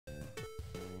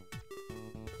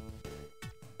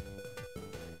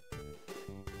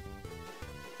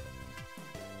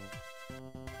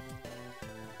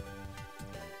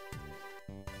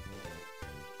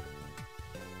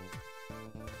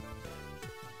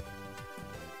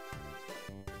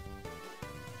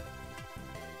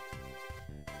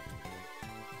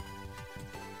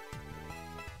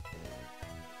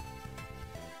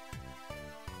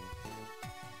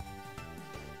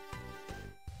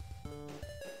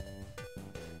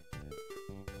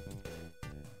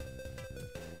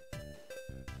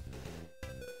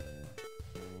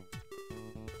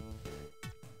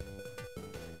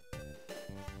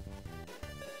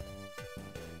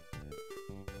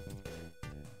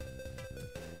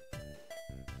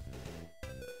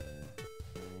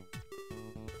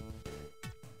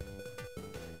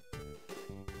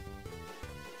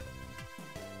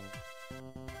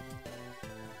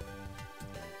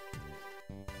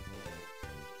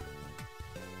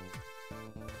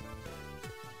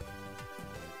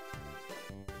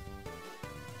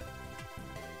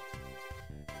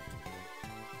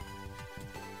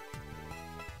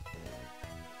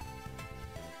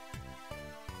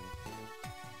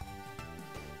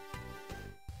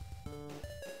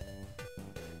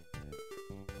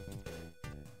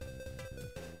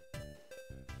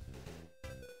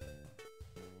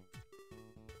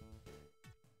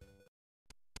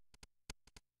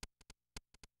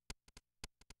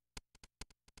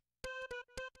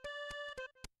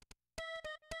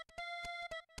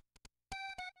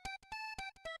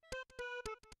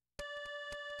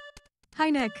Hi,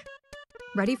 Nick.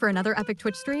 Ready for another epic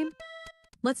Twitch stream?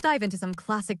 Let's dive into some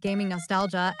classic gaming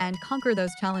nostalgia and conquer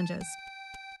those challenges.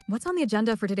 What's on the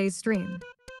agenda for today's stream?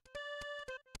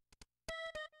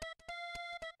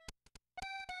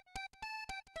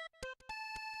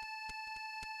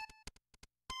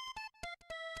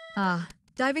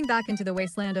 Diving back into the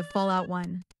wasteland of Fallout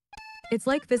 1. It's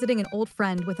like visiting an old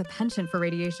friend with a penchant for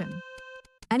radiation.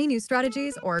 Any new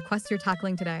strategies or quests you're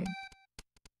tackling today?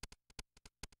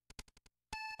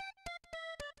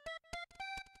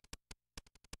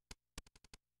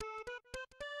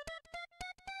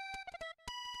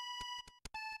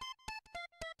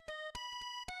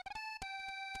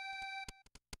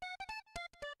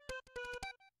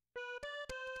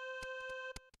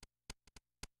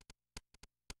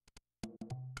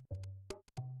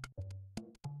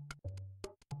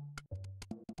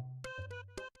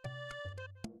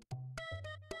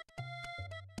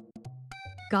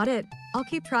 Got it. I'll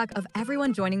keep track of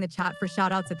everyone joining the chat for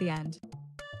shoutouts at the end.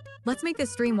 Let's make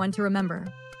this stream one to remember.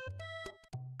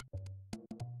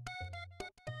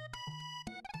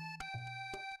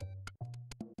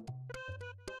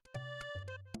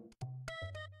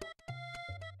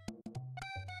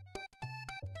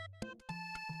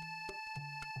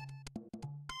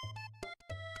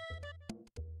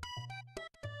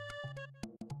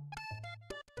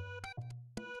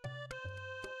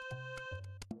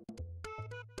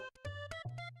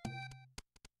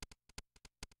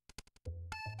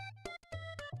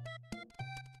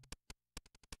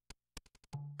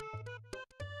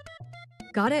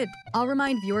 Got it. I'll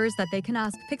remind viewers that they can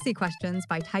ask Pixie questions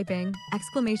by typing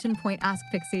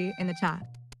 !AskPixie in the chat.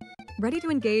 Ready to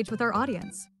engage with our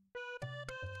audience.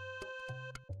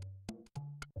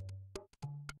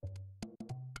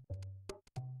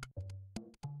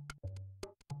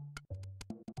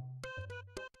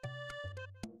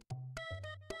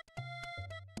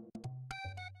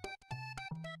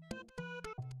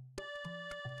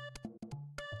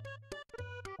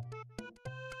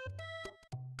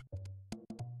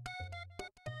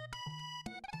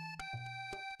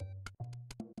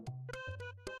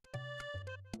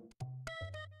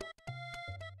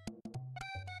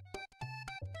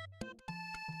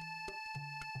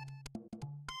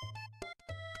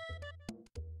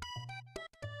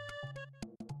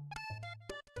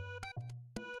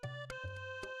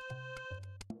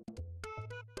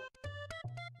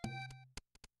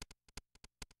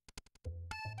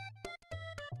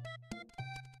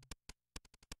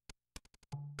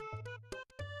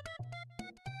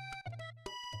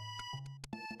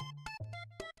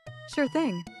 Sure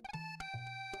thing.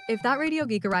 If that radio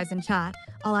geek arrives in chat,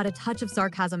 I'll add a touch of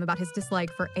sarcasm about his dislike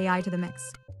for AI to the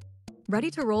mix. Ready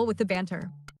to roll with the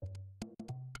banter.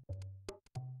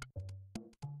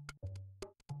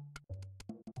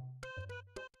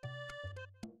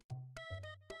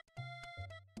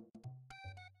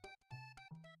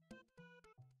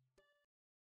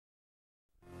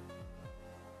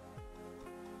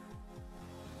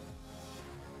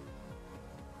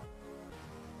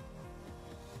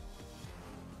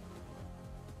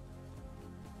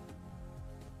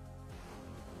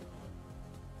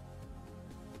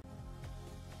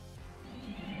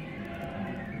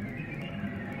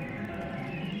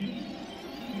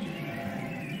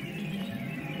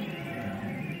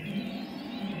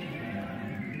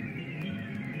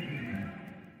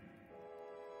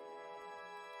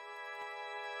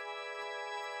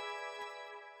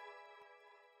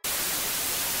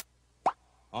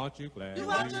 Aren't you glad you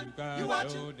watching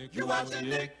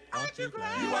Nick? Aren't you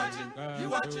glad you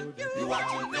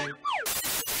watching Nick?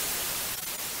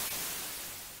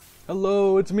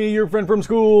 Hello, it's me, your friend from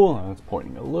school. I was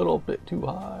pointing a little bit too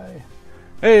high.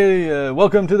 Hey,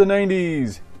 welcome to the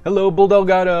 90s. Hello, Bull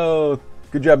Delgado.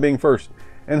 Good job being first.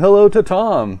 And hello to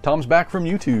Tom. Tom's back from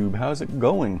YouTube. How's it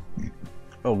going?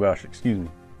 Oh gosh, excuse me.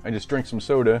 I just drank some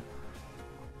soda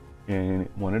and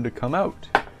it wanted to come out.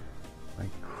 My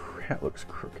hat looks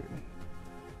crooked.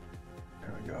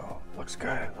 There we go. Looks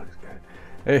good, looks good.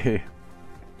 Hey,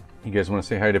 you guys want to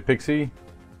say hi to Pixie?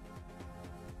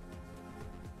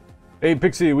 Hey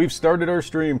Pixie, we've started our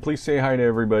stream. Please say hi to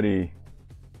everybody.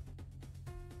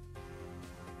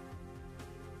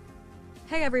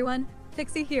 Hey everyone,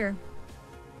 Pixie here.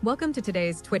 Welcome to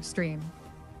today's Twitch stream.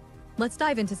 Let's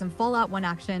dive into some Fallout 1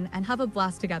 action and have a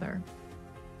blast together.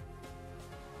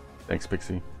 Thanks,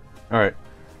 Pixie. Alright.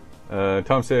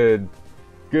 Tom said,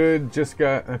 good, just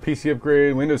got a PC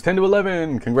upgrade, Windows 10 to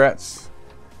 11. Congrats.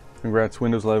 Congrats,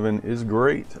 Windows 11 is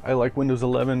great. I like Windows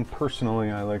 11.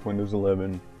 Personally, I like Windows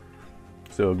 11.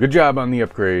 So, good job on the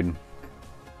upgrade.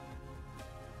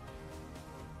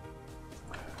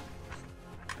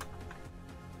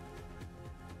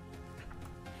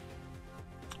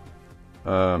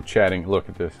 I'm chatting. Look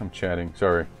at this. I'm chatting.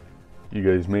 Sorry. You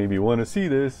guys maybe want to see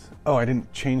this. Oh, I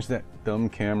didn't change that dumb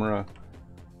camera.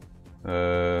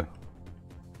 Let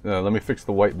me fix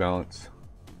the white balance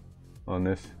on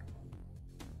this.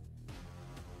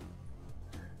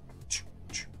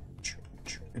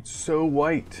 It's so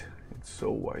white. It's so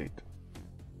white.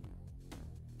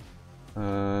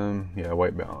 Yeah,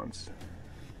 white balance.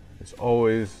 It's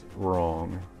always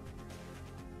wrong.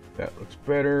 That looks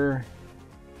better.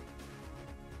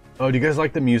 Oh, do you guys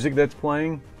like the music that's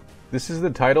playing? This is the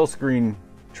title screen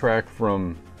track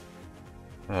from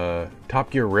Top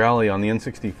Gear Rally on the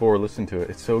N64. Listen to it.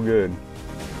 It's so good.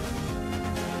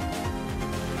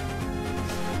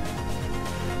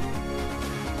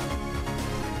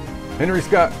 Henry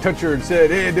Scott Touchard said,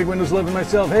 "Hey, I dig Windows 11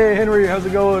 myself. Hey, Henry, how's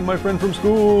it going? My friend from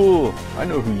school. I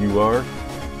know who you are.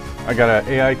 I got an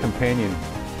AI companion."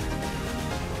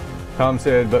 Tom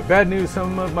said, "But bad news,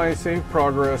 some of my saved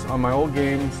progress on my old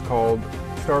games called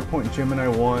Starpoint Gemini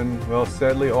 1, well,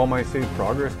 sadly, all my saved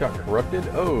progress got corrupted."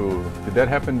 Oh, did that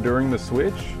happen during the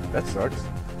Switch? That sucks.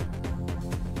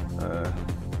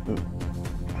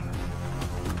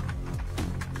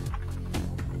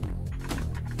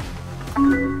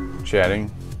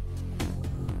 Chatting.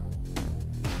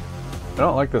 I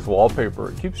don't like this wallpaper.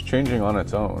 It keeps changing on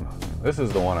its own. This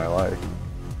is the one I like.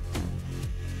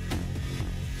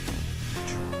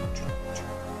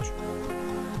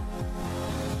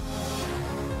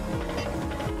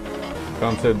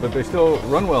 Tom said, "But they still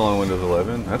run well on Windows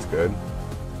 11. That's good."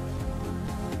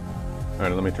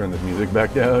 Alright, let me turn this music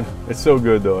back down. It's so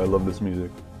good though. I love this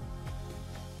music.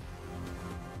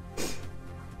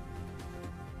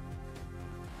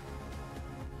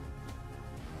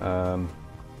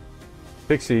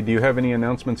 Pixie, do you have any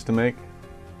announcements to make?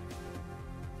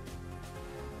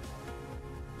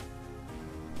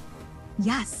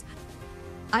 Yes,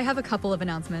 I have a couple of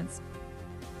announcements.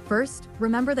 First,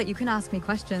 remember that you can ask me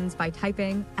questions by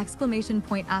typing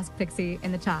 !AskPixie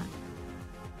in the chat.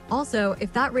 Also,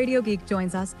 if that radio geek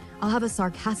joins us, I'll have a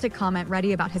sarcastic comment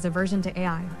ready about his aversion to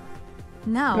AI.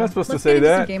 Now, You're not supposed to let's say get into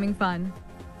that. some gaming fun.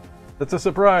 That's a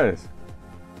surprise.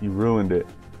 You ruined it.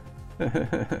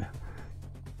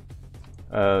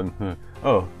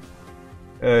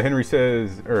 Henry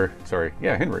says,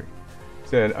 Henry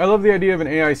said, "I love the idea of an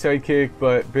AI sidekick,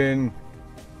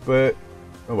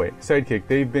 sidekick.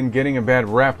 They've been getting a bad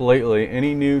rap lately.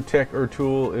 Any new tech or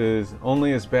tool is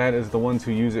only as bad as the ones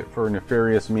who use it for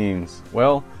nefarious means."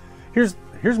 Well, here's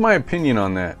my opinion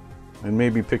on that, and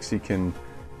maybe Pixie can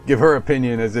give her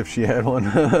opinion as if she had one.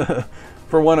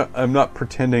 For one, I'm not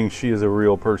pretending she is a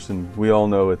real person. We all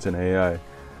know it's an AI,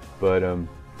 but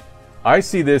I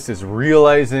see this as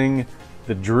realizing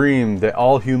the dream that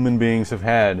all human beings have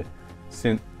had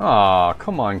since. Ah,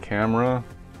 come on, camera.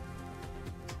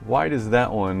 Why does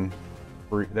that one?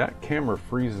 That camera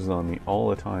freezes on me all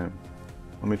the time.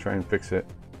 Let me try and fix it.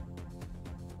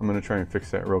 I'm gonna try and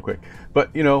fix that real quick. But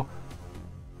you know,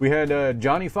 we had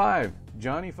Johnny 5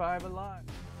 alive.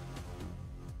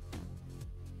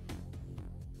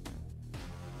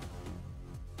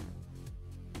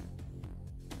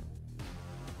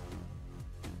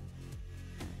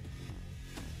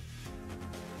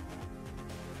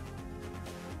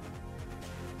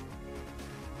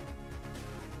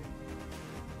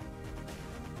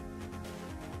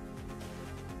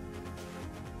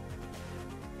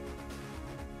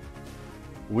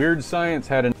 Weird Science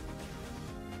had an...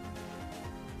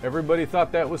 Everybody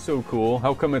thought that was so cool.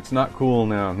 How come it's not cool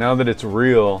now? Now that it's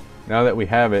real, now that we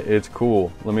have it, it's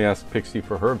cool. Let me ask Pixie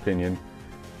for her opinion.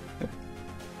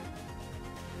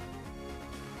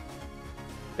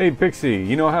 Hey Pixie,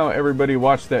 you know how everybody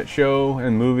watched that show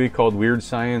and movie called Weird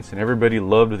Science and everybody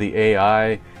loved the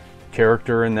AI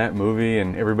character in that movie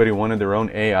and everybody wanted their own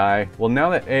AI? Well, now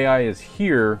that AI is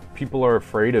here, people are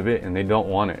afraid of it and they don't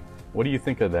want it. What do you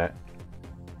think of that?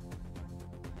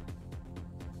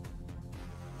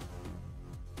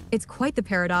 It's quite the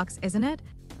paradox, isn't it?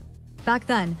 Back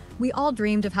then, we all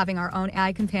dreamed of having our own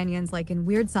AI companions like in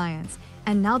Weird Science,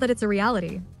 and now that it's a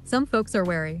reality, some folks are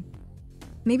wary.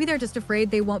 Maybe they're just afraid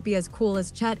they won't be as cool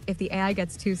as Chet if the AI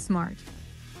gets too smart.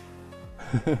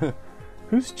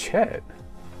 Who's Chet?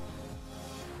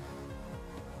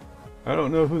 I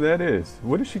don't know who that is.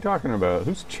 What is she talking about?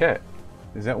 Who's Chet?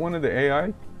 Is that one of the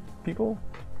AI people?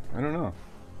 I don't know.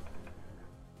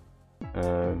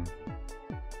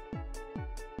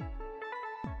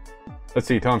 Let's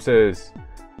see, Tom says,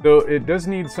 though it does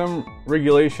need some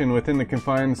regulation within the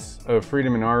confines of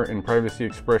freedom in art and privacy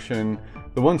expression,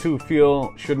 the ones who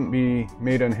feel shouldn't be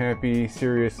made unhappy,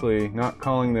 seriously, not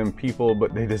calling them people,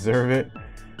 but they deserve it.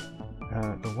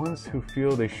 The ones who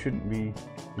feel they shouldn't be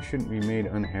made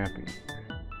unhappy.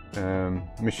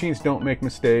 Machines don't make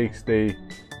mistakes.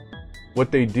 What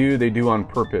they do on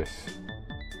purpose.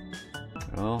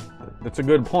 Well, that's a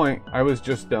good point. I was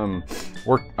just kind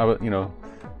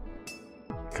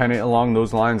of along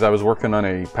those lines. I was working on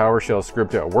a PowerShell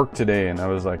script at work today, and I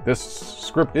was like, this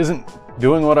script isn't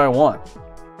doing what I want.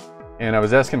 And I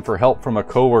was asking for help from a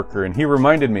coworker, and he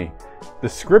reminded me, the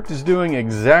script is doing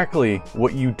exactly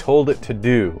what you told it to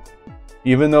do.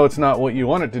 Even though it's not what you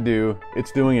want it to do,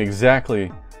 it's doing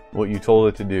exactly what you told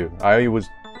it to do. I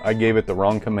gave it the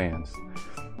wrong commands.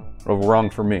 Or wrong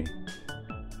for me.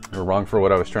 Or wrong for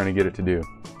what I was trying to get it to do.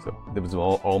 So it was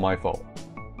all my fault.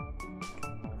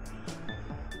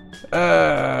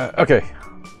 Okay.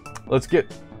 Let's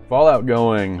get Fallout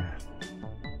going.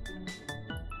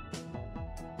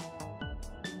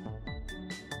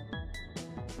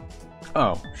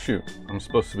 Oh, shoot. I'm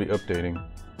supposed to be updating.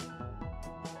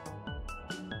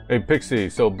 Hey, Pixie.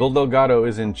 So, Bill Delgado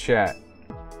is in chat.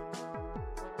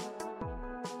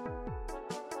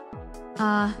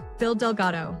 Bill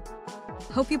Delgado.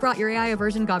 Hope you brought your AI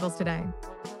aversion goggles today.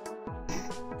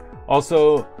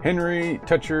 Also, Henry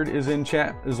Touchard is in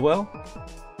chat as well.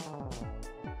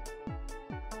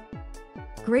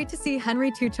 Great to see Henry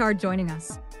Touchard joining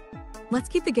us. Let's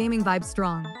keep the gaming vibe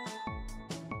strong.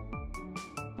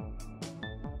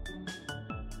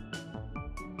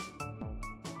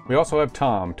 We also have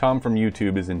Tom. Tom from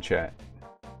YouTube is in chat.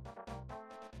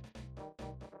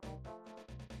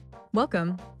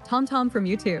 Welcome, Tom from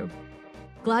YouTube.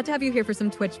 Glad to have you here for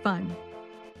some Twitch fun.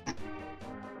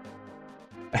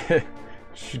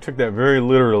 She took that very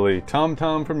literally. Tom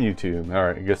from YouTube.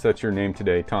 Alright, I guess that's your name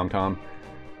today, Tom.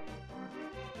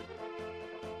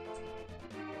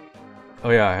 Oh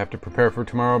yeah, I have to prepare for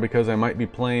tomorrow because I might be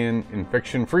playing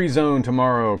Infection Free Zone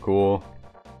tomorrow. Cool.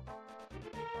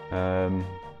 On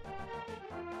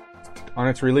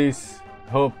its release,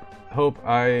 hope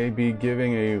I be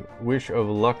giving a wish of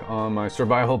luck on my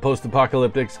survival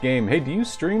post-apocalyptic game. Hey, do you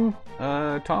stream,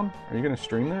 Tom? Are you gonna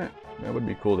stream that? That would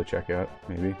be cool to check out,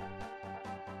 maybe.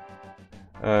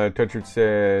 Touchard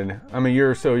said, I'm a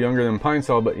year or so younger than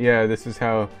Pinesol, but yeah, this is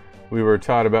how we were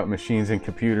taught about machines and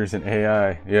computers and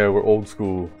AI. Yeah, we're old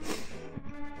school.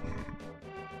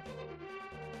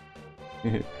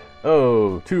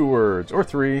 Oh, 2 words, or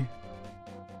 3.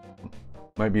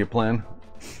 Might be a plan.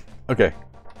 Okay.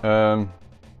 Let's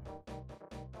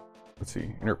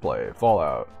see. Interplay.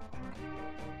 Fallout.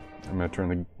 I'm going to turn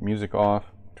the music off.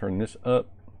 Turn this up.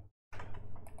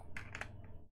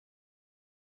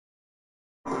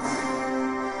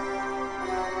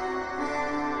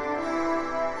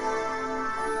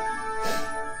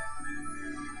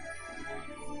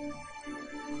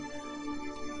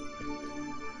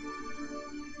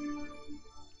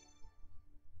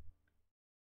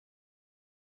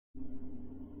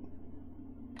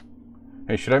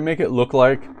 Hey, should I make it look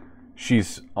like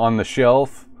she's on the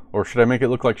shelf? Or should I make it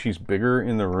look like she's bigger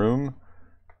in the room?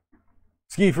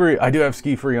 Ski Free! I do have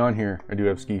Ski Free on here. I do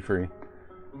have Ski Free.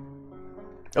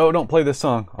 Oh, don't play this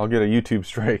song. I'll get a YouTube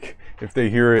strike if they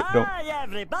hear it. Don't. Hi,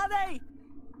 everybody!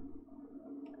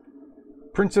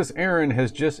 Princess Erin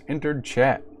has just entered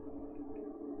chat.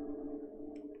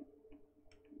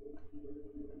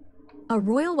 A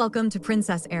royal welcome to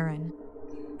Princess Erin.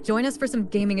 Join us for some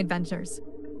gaming adventures.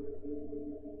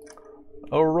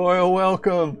 A royal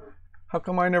welcome! How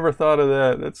come I never thought of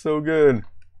that? That's so good.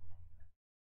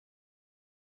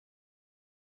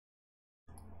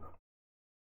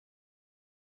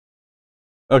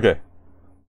 Okay.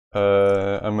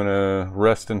 I'm gonna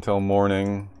rest until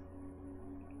morning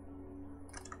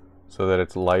so that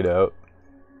it's light out.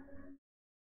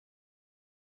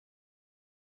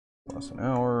 Plus an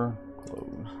hour. Close.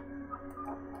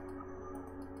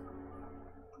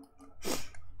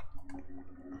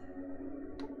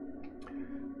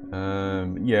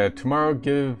 Yeah, tomorrow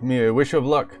give me a wish of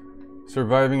luck.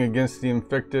 Surviving against the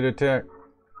infected attack.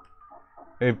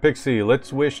 Hey Pixie,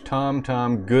 let's wish Tom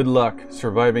good luck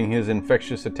surviving his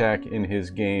infectious attack in his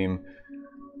game.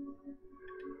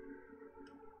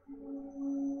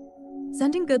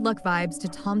 Sending good luck vibes to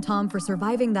Tom for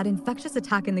surviving that infectious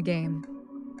attack in the game.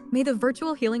 May the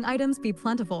virtual healing items be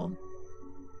plentiful.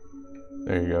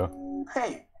 There you go.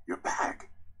 Hey, you're back.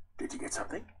 Did you get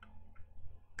something?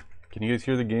 Can you guys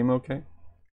hear the game okay?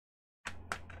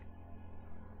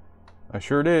 I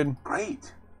sure did.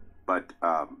 Great. But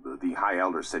the High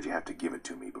Elder said you have to give it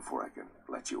to me before I can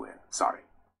let you in. Sorry.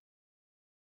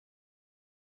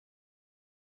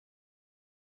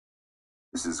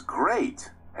 This is great.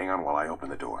 Hang on while I open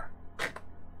the door.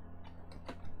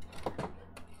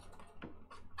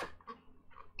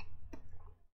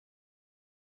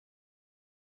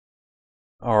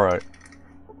 Alright.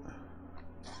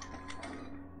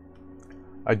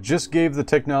 I just gave the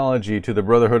technology to the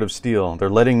Brotherhood of Steel. They're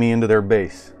letting me into their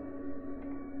base.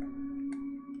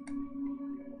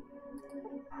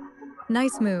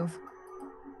 Nice move.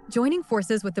 Joining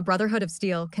forces with the Brotherhood of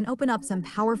Steel can open up some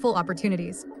powerful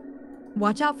opportunities.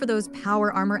 Watch out for those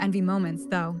power armor envy moments,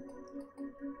 though.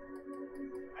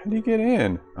 How do you get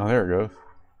in? Oh, there it goes.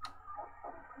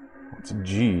 What's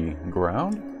G?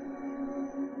 Ground?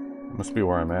 Must be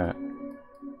where I'm at.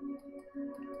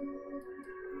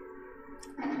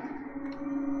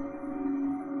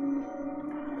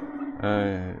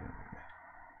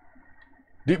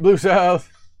 Deep Blue South.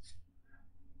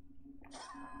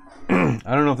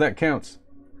 I don't know if that counts.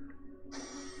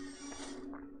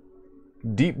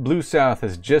 Deep Blue South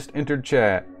has just entered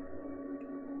chat.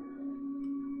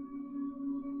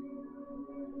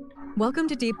 Welcome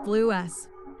to Deep Blue S.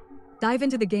 Dive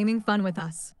into the gaming fun with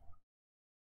us.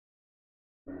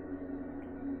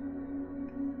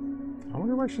 I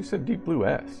wonder why she said Deep Blue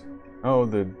S. Oh,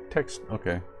 the text.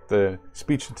 Okay. The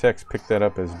speech to text picked that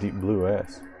up as Deep Blue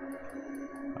S.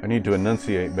 I need to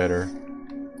enunciate better.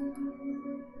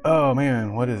 Oh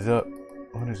man, what is up?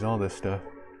 What is all this stuff?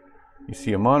 You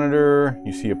see a monitor,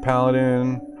 you see a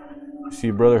paladin, you see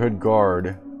a Brotherhood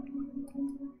guard.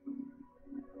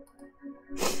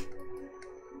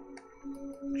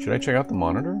 Should I check out the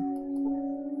monitor?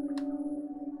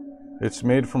 It's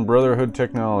made from Brotherhood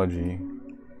technology.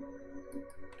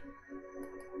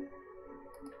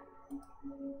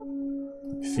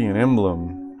 You see an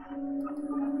emblem.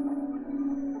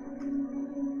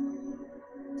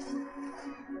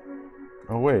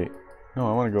 Oh wait, no,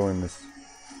 I want to go in this.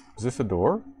 Is this a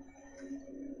door?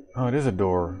 Oh, it is a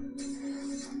door.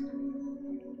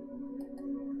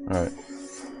 Alright.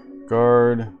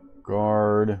 Guard,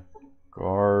 guard,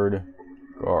 guard,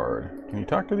 guard. Can you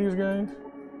talk to these guys?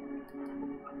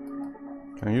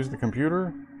 Can I use the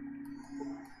computer?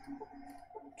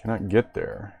 Cannot get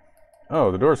there.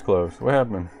 Oh, the door's closed. What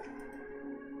happened?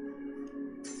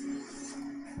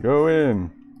 Go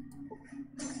in.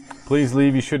 Please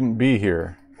leave, you shouldn't be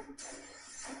here.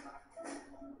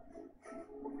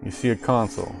 You see a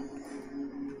console.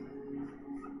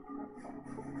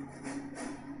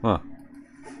 Huh.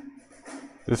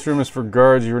 This room is for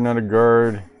guards. You are not a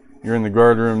guard. You're in the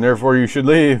guard room, therefore you should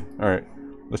leave. Alright,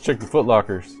 let's check the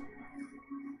footlockers.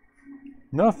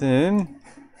 Nothing.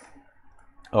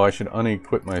 Oh, I should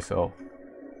unequip myself.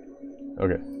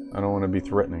 Okay, I don't want to be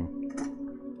threatening.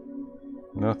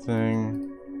 Nothing.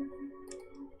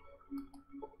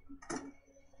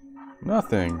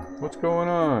 Nothing. What's going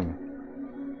on?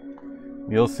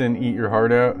 Nielsen, eat your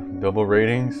heart out. Double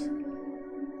ratings.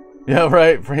 Yeah,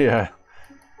 right. Yeah,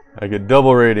 I get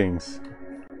double ratings.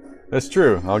 That's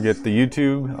true. I'll get the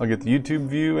YouTube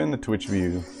view and the Twitch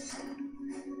view.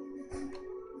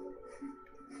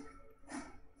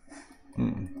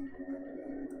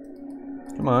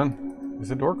 Come on. Is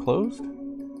the door closed?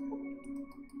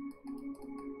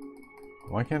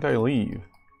 Why can't I leave?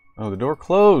 Oh, the door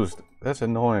closed. That's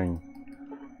annoying.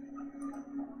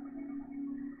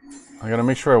 I gotta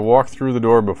make sure I walk through the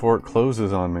door before it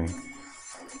closes on me.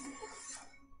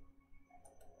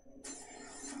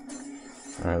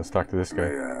 Alright, let's talk to this guy.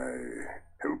 May I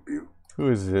help you? Who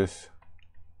is this?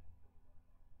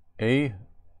 A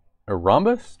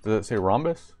rhombus? Does it say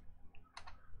rhombus?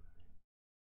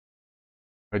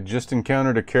 I just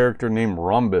encountered a character named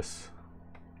Rhombus.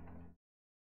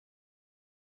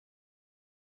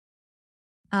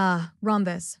 Ah,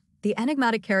 Rhombus, the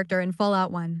enigmatic character in Fallout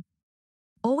 1.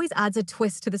 Always adds a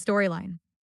twist to the storyline.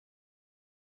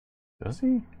 Does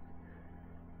he?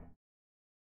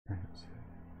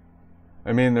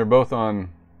 I mean, they're both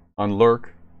on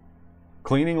Lurk.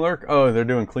 Cleaning Lurk? Oh, they're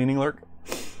doing Cleaning Lurk?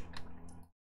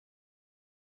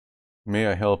 May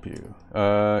I help you?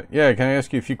 Yeah, can I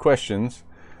ask you a few questions?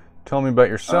 Tell me about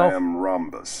yourself. I am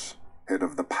Rhombus, head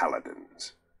of the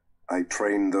Paladins. I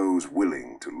train those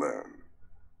willing to learn.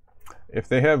 If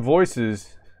they have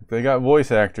voices, if they got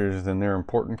voice actors, then they're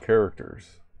important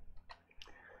characters.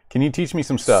 Can you teach me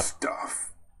some stuff?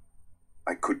 Stuff?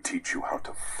 I could teach you how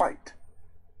to fight,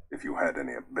 if you had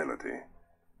any ability.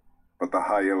 But the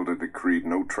High Elder decreed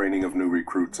no training of new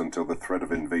recruits until the threat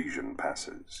of invasion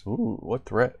passes. Ooh, what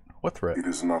threat? What threat? It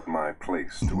is not my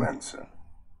place to answer.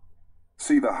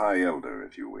 See the High Elder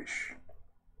if you wish.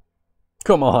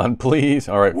 Come on, please.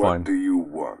 All right, What fine. do you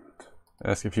want?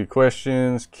 Ask a few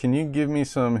questions. Can you give me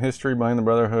some history behind the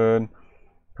Brotherhood?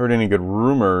 Heard any good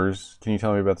rumors? Can you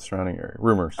tell me about the surrounding area?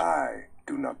 Rumors. I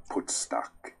do not put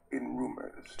stock in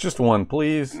rumors. Just one,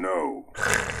 please. No.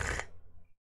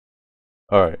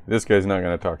 Alright, this guy's not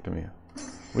going to talk to me.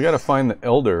 We got to find the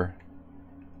Elder.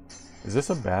 Is this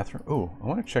a bathroom? Oh, I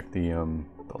want to check the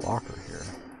locker here.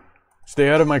 Stay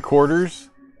out of my quarters.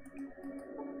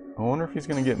 I wonder if he's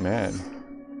gonna get mad.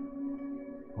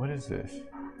 What is this?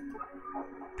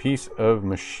 Piece of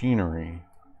machinery.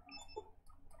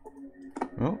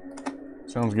 Oh,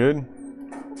 sounds good.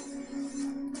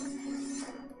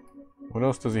 What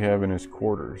else does he have in his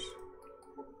quarters?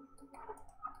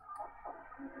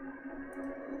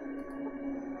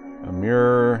 A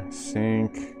mirror,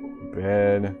 sink,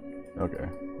 bed. Okay,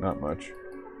 not much.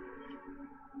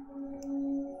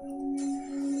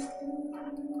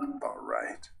 All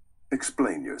right.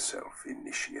 Explain yourself,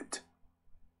 initiate.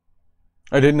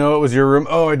 I didn't know it was your room.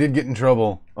 Oh, I did get in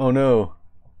trouble. Oh no.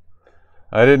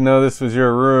 I didn't know this was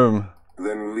your room.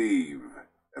 Then leave,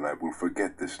 and I will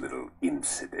forget this little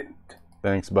incident.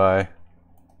 Thanks, bye.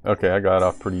 Okay, I got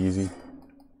off pretty easy.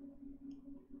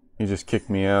 He just kicked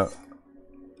me out.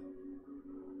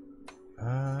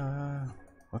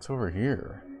 What's over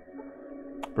here?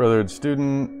 Brotherhood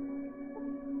student.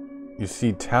 You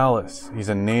see Talus. He's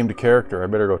a named character. I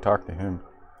better go talk to him.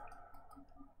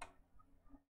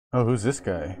 Oh, who's this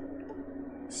guy?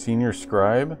 Senior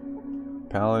scribe?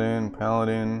 Paladin,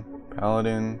 paladin,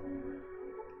 paladin,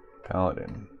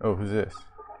 paladin. Oh, who's this?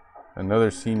 Another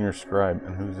senior scribe.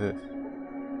 And who's this?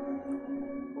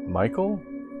 Michael?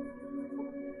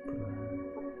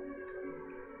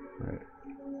 Right.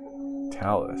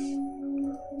 Talus.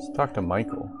 Let's talk to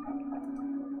Michael.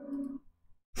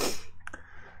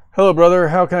 Hello, brother.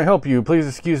 How can I help you? Please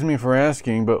excuse me for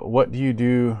asking, but what do you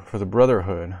do for the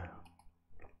Brotherhood?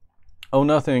 Oh,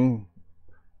 nothing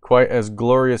quite as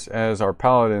glorious as our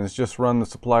paladins. Just run the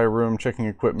supply room, checking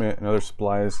equipment and other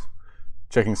supplies,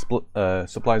 checking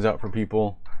supplies out for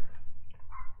people.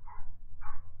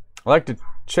 I like to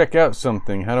check out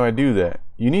something. How do I do that?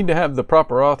 You need to have the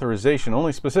proper authorization.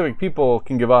 Only specific people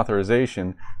can give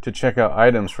authorization to check out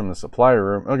items from the supply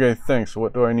room. Okay, thanks.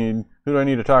 What do I need? Who do I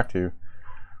need to talk to?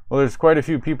 Well, there's quite a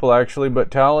few people actually, but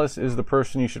Talus is the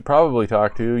person you should probably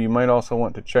talk to. You might also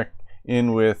want to check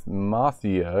in with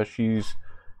Mathia. She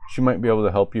might be able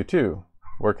to help you too.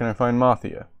 Where can I find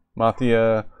Mathia?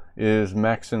 Mathia is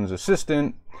Maxon's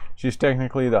assistant. She's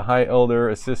technically the High Elder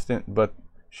assistant, but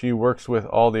she works with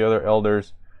all the other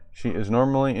elders. She is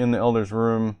normally in the elder's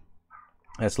room.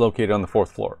 That's located on the 4th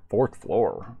floor. 4th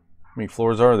floor? How many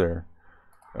floors are there?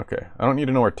 Okay, I don't need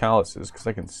to know where Talus is because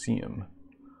I can see him.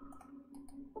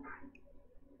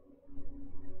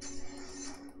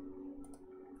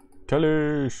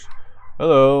 Talus!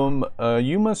 Hello,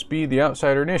 you must be the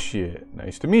outsider initiate.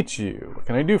 Nice to meet you. What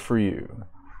can I do for you?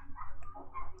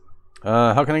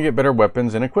 How can I get better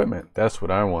weapons and equipment? That's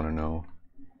what I want to know.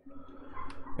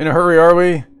 In a hurry, are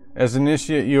we? As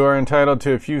initiate, you are entitled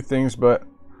to a few things, but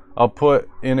I'll put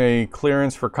in a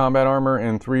clearance for combat armor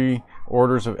and 3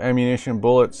 orders of ammunition,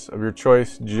 bullets of your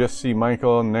choice. Just see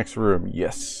Michael in the next room.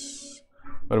 Yes.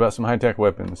 What about some high-tech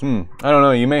weapons? I don't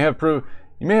know. You may have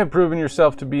proven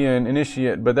yourself to be an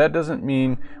initiate, but that doesn't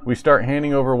mean we start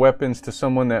handing over weapons to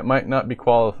someone that might not be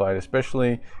qualified,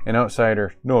 especially an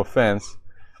outsider. No offense.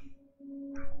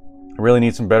 I really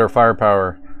need some better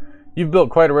firepower. You've built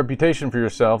quite a reputation for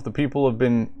yourself. The people I've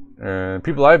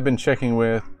been checking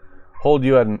with hold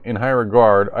you in high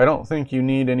regard. I don't think you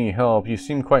need any help. You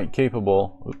seem quite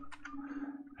capable.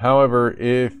 However,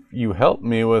 if you help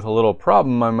me with a little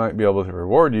problem, I might be able to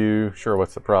reward you. Sure,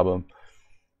 what's the problem?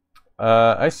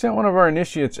 I sent one of our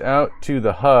initiates out to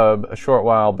the hub a short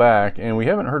while back, and we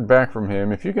haven't heard back from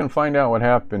him. If you can find out what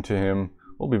happened to him,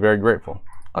 we'll be very grateful.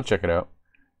 I'll check it out.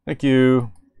 Thank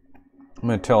you. I'm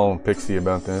going to tell Pixie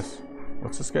about this.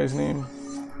 What's this guy's name?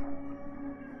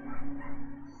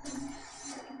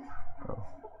 Oh.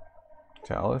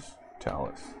 Talus?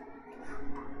 Talus.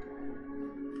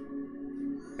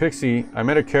 Pixie, I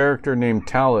met a character named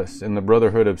Talus in the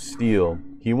Brotherhood of Steel.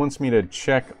 He wants me to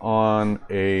check on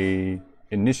a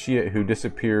initiate who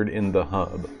disappeared in the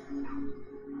hub.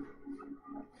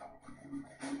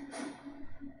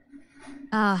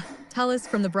 Talus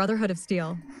from the Brotherhood of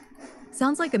Steel.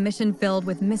 Sounds like a mission filled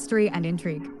with mystery and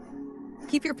intrigue.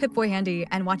 Keep your Pip-Boy handy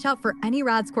and watch out for any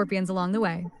rad scorpions along the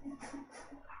way.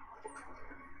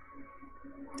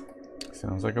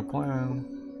 Sounds like a plan.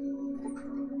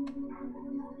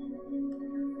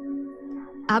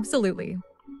 Absolutely.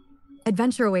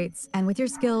 Adventure awaits, and with your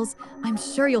skills, I'm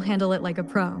sure you'll handle it like a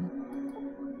pro.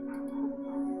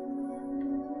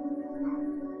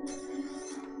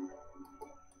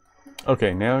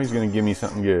 Okay, now he's going to give me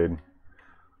something good.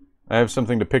 I have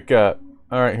something to pick up.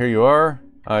 All right, here you are.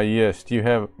 Yes,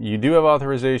 you do have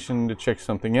authorization to check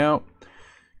something out.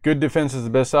 Good defense is the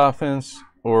best offense,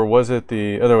 or was it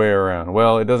the other way around?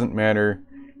 Well, it doesn't matter.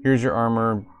 Here's your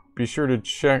armor. Be sure to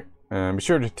check Be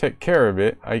sure to take care of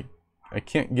it. I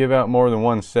can't give out more than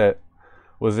one set.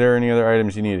 Was there any other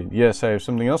items you needed? Yes, I have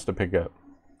something else to pick up.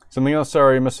 Something else?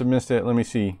 Sorry, must have missed it. Let me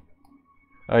see.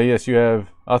 Yes, you have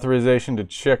authorization to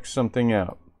check something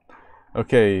out.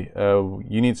 Okay,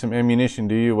 you need some ammunition,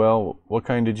 do you? Well, what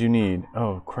kind did you need?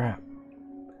 Oh, crap.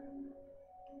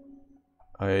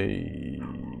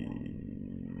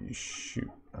 Shoot,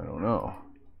 I don't know.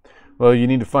 Well, you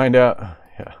need to find out.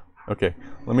 Yeah, okay.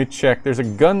 Let me check. There's a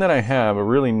gun that I have, a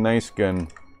really nice gun.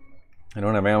 I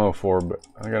don't have ammo for, but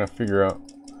I gotta figure out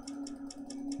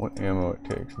what ammo it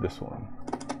takes. This one.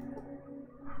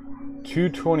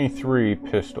 223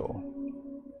 pistol.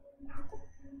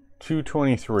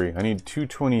 223. I need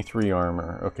 223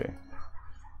 armor. Okay.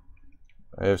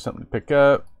 I have something to pick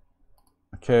up.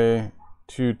 Okay.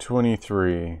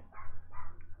 223.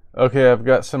 Okay, I've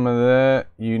got some of that.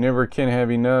 You never can have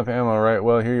enough ammo, right?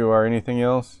 Well, here you are. Anything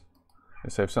else?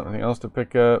 Guess I have something else to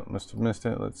pick up. Must have missed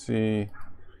it. Let's see.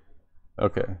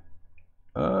 Okay.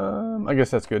 I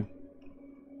guess that's good.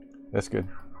 That's good.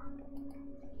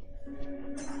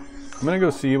 I'm gonna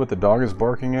go see what the dog is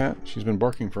barking at. She's been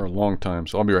barking for a long time,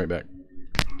 so I'll be right back.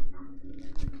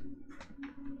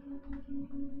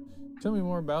 Tell me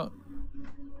more about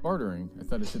bartering. I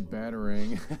thought it said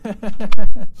battering.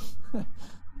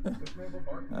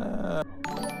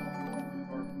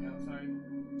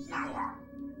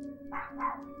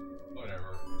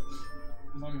 Whatever.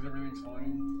 As long as everything's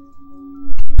fine.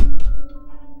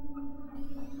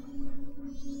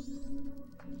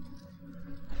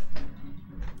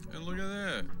 And look at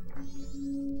that.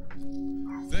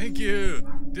 Thank you,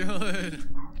 Dylan.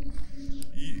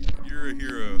 You're a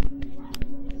hero.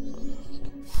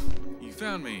 You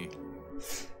found me.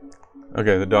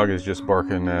 Okay, the dog is just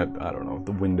barking at, I don't know,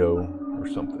 the window or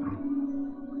something.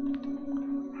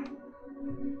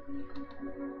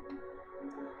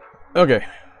 Okay.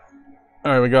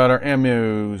 Alright, we got our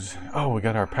ammos. Oh, we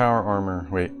got our power armor.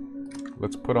 Wait.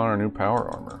 Let's put on our new power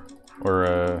armor.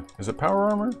 Or, is it power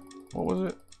armor? What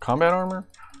was it? Combat armor?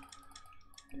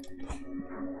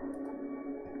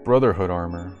 Brotherhood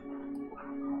armor.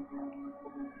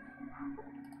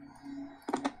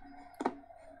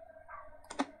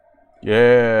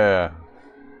 Yeah.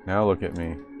 Now look at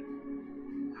me.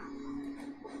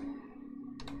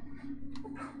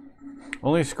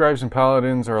 Only scribes and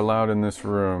paladins are allowed in this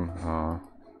room. Oh.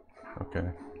 Okay.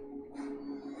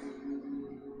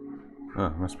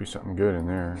 Must be something good in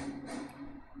there.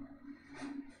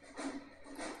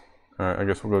 Alright, I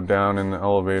guess we'll go down in the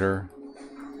elevator.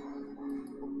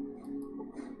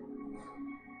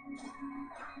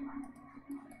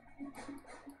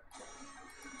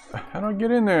 How do I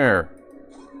get in there?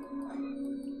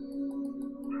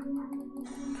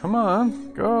 Come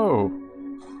on, go.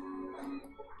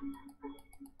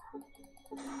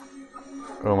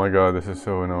 Oh my god, this is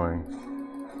so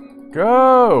annoying.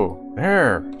 Go!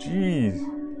 There, jeez.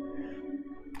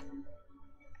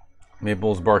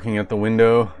 Maple's barking at the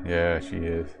window. Yeah, she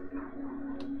is.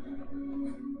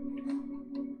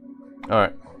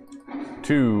 Alright.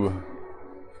 2.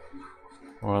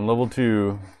 We're on level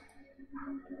 2.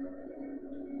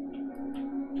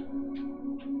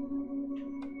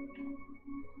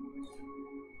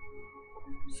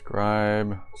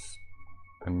 Scribe.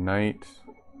 A knight.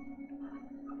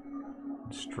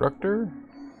 Instructor?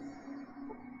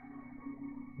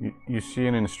 You see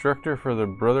an instructor for the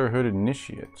Brotherhood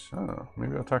Initiates. Oh,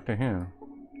 maybe I'll talk to him.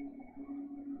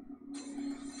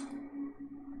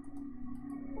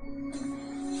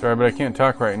 Sorry, but I can't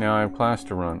talk right now. I have class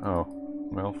to run. Oh,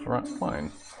 well,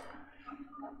 fine.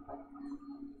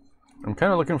 I'm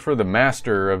kind of looking for the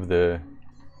master of the...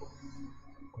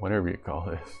 whatever you call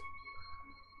this.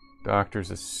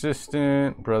 Doctor's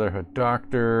assistant, Brotherhood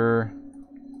doctor.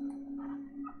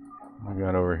 What we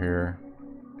got over here?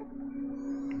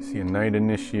 I see a knight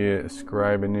initiate, a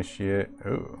scribe initiate.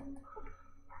 Oh.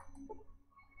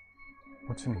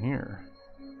 What's in here?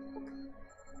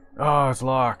 Oh, it's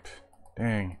locked.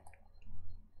 Dang.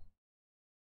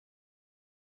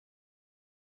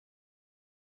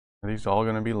 Are these all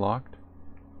going to be locked?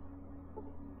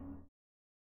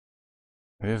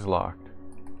 It is locked.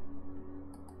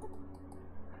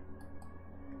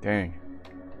 Dang.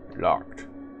 Locked.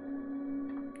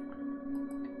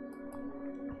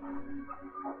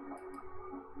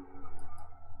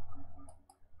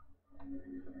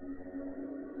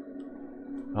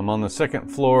 I'm on the second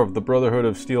floor of the Brotherhood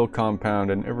of Steel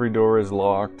compound and every door is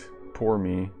locked. Poor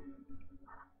me.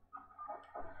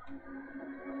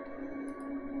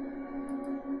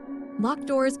 Locked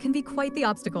doors can be quite the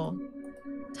obstacle.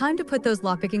 Time to put those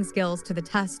lockpicking skills to the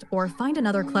test or find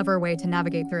another clever way to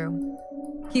navigate through.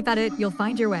 Keep at it, you'll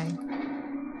find your way.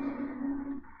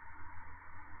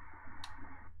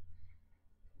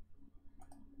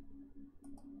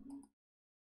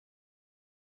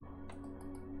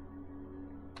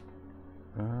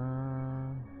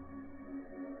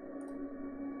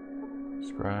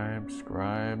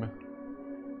 Scribe.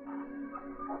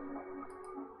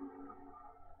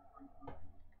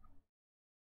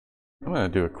 I'm gonna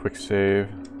do a quick save.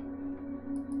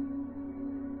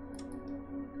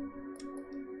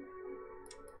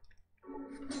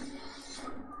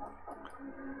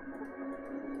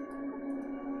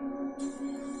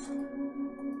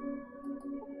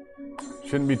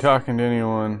 Shouldn't be talking to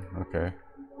anyone. Okay.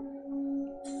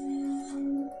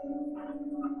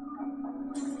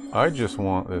 I just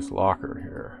want this locker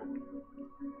here.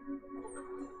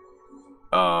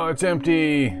 Oh, it's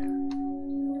empty.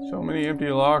 So many empty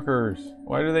lockers.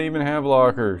 Why do they even have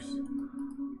lockers?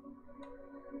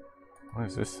 What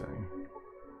is this thing?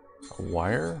 A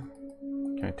wire?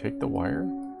 Can I take the wire?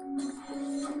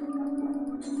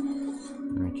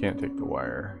 I can't take the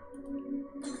wire.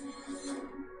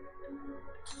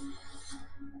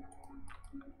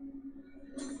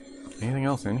 Anything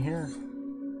else in here?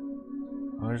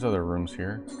 Oh, there's other rooms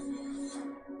here.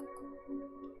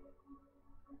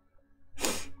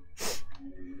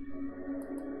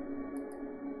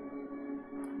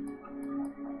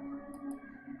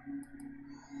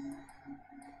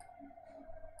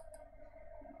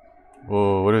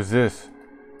 Whoa, what is this?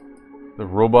 The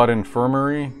robot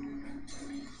infirmary?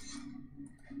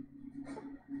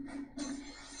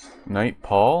 Knight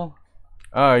Paul?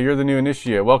 Ah, you're the new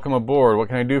initiate. Welcome aboard. What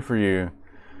can I do for you?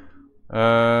 Who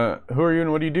are you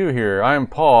and what do you do here? I am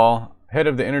Paul, head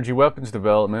of the energy weapons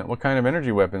development. What kind of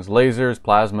energy weapons? Lasers,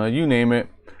 plasma, you name it.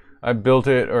 I built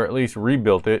it, or at least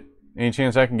rebuilt it. Any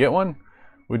chance I can get one?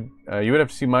 You would have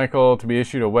to see Michael to be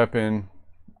issued a weapon.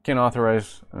 Can't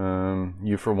authorize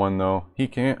you for one, though. He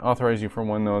can't authorize you for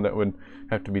one, though. That would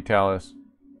have to be Talus.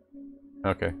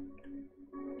 Okay.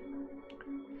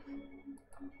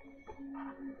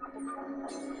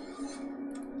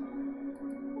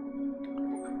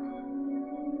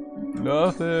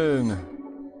 Nothing.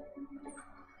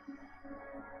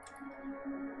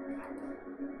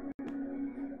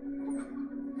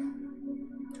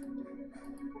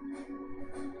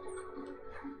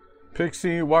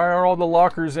 Pixie, why are all the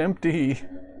lockers empty?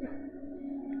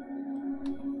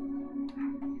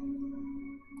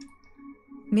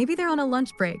 Maybe they're on a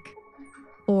lunch break.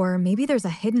 Or maybe there's a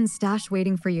hidden stash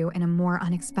waiting for you in a more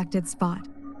unexpected spot.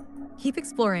 Keep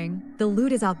exploring. The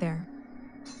loot is out there.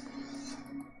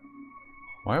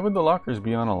 Why would the lockers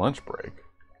be on a lunch break?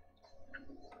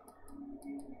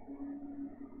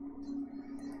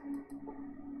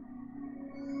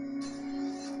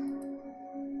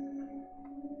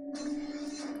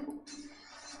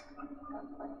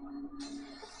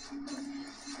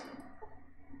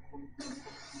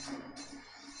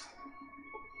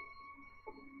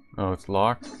 Oh, it's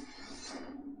locked?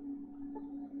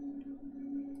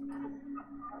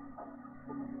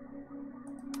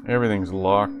 Everything's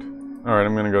locked. Alright,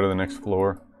 I'm gonna go to the next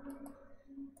floor.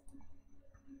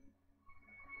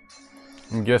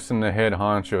 I'm guessing the head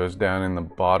honcho is down in the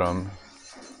bottom.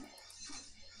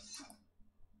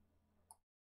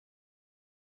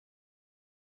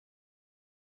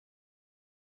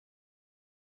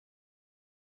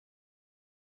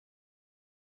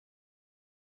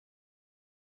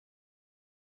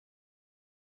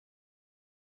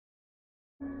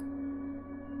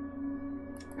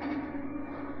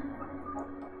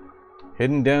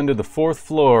 Heading down to the 4th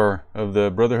floor of the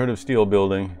Brotherhood of Steel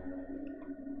building.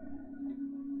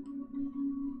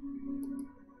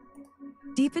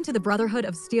 Deep into the Brotherhood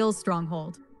of Steel's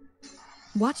stronghold.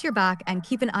 Watch your back and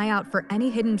keep an eye out for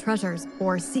any hidden treasures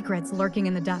or secrets lurking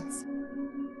in the depths.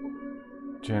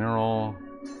 General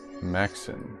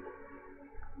Maxon.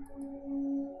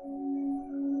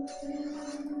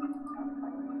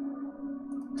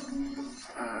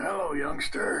 Hello,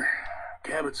 youngster.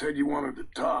 Cabot said you wanted to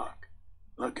talk.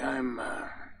 Look, I'm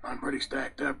pretty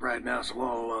stacked up right now,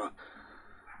 so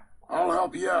I'll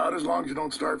help you out as long as you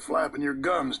don't start flapping your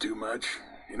gums too much.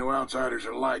 You know outsiders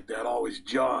are like that, always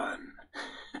jawing.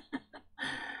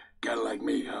 Kinda like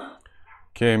me, huh?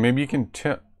 Okay, maybe you can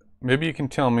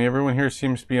tell me. Everyone here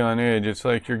seems to be on edge. It's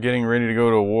like you're getting ready to go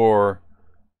to war.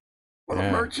 Well, the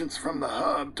merchants from the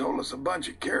hub told us a bunch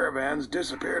of caravans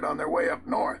disappeared on their way up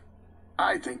north.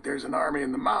 I think there's an army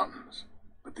in the mountains.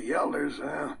 But the elders,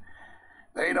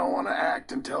 they don't want to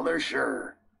act until they're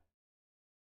sure.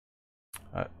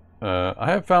 I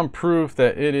have found proof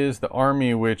that it is the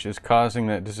army which is causing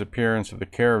that disappearance of the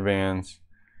caravans.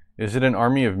 Is it an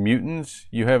army of mutants?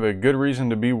 You have a good reason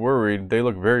to be worried. They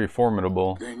look very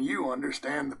formidable. Then you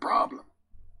understand the problem.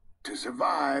 To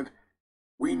survive,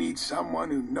 we need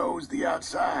someone who knows the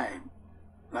outside,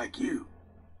 like you.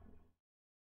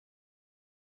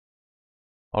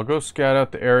 I'll go scout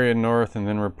out the area north and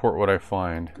then report what I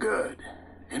find. Good.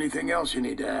 Anything else you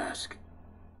need to ask?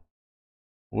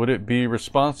 Would it be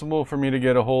responsible for me to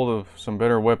get a hold of some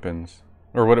better weapons?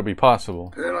 Or would it be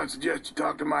possible? Well, I suggest you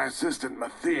talk to my assistant,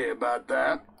 Mathia, about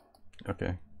that.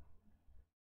 Okay.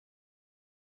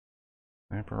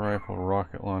 Sniper rifle,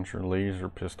 rocket launcher, laser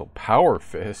pistol, power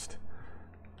fist.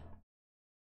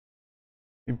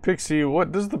 Hey, Pixie,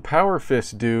 what does the power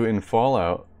fist do in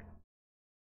Fallout?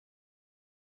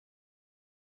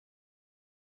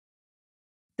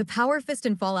 The Power Fist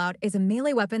in Fallout is a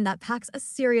melee weapon that packs a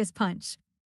serious punch.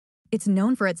 It's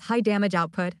known for its high damage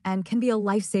output and can be a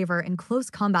lifesaver in close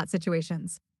combat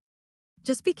situations.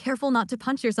 Just be careful not to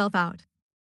punch yourself out.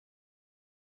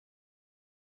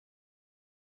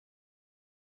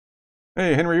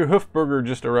 Hey, Henry Hoofberger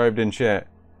just arrived in chat.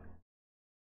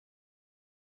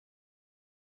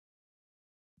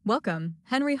 Welcome,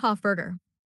 Henry Hofberger.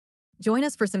 Join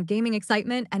us for some gaming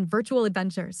excitement and virtual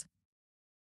adventures.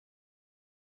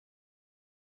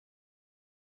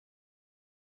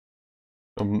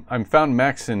 I found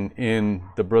Maxon in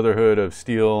the Brotherhood of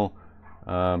Steel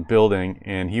building,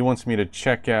 and he wants me to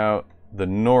check out the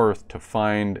north to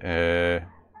find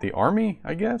the army,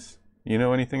 I guess? You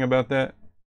know anything about that?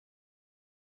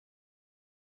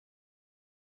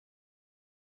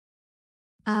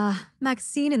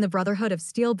 Maxine in the Brotherhood of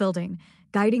Steel building,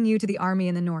 guiding you to the army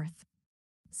in the north.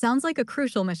 Sounds like a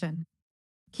crucial mission.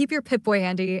 Keep your Pip-Boy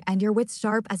handy and your wits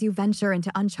sharp as you venture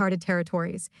into uncharted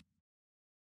territories.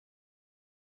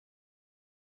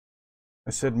 I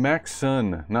said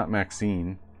Maxon, not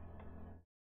Maxine.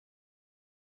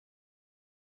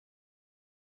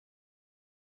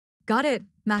 Got it,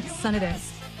 Max Son it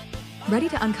is. Ready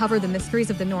to uncover the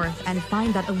mysteries of the north and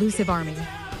find that elusive army.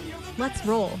 Let's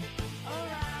roll.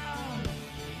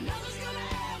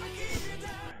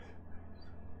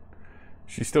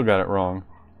 She still got it wrong.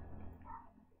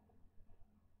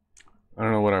 I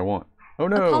don't know what I want. Oh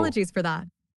no! Apologies for that.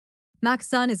 Max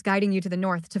Son is guiding you to the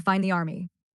north to find the army.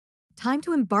 Time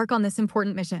to embark on this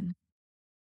important mission.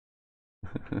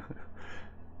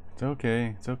 It's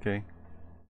okay, it's okay.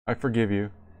 I forgive you.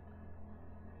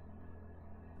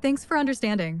 Thanks for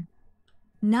understanding.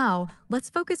 Now, let's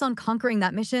focus on conquering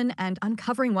that mission and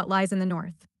uncovering what lies in the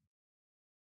north.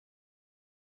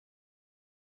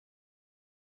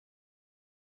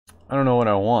 I don't know what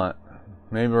I want.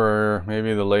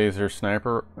 Maybe the laser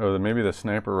sniper, or maybe the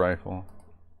sniper rifle.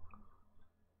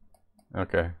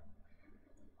 Okay.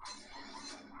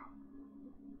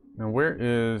 Now where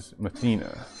is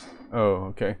Mathena? Oh,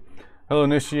 okay. Hello,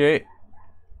 Initiate.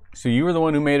 So you were the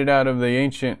one who made it out of the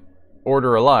ancient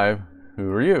order alive. Who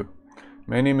are you?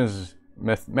 My name is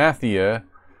Mathia.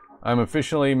 I'm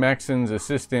officially Maxon's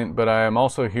assistant, but I am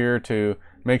also here to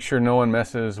make sure no one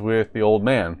messes with the old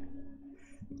man.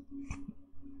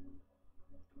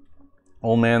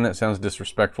 Old man, that sounds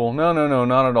disrespectful. No,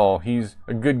 not at all. He's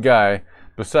a good guy.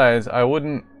 Besides, I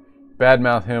wouldn't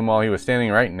badmouth him while he was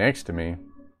standing right next to me.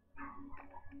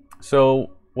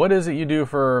 So, what is it you do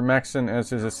for Maxon as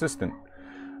his assistant?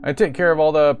 I take care of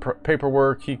all the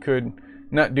paperwork. He could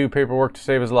not do paperwork to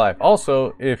save his life.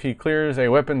 Also, if he clears a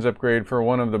weapons upgrade for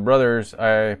one of the brothers,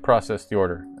 I process the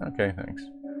order. Okay, thanks.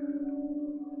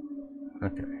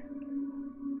 Okay.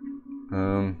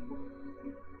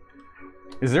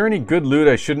 Is there any good loot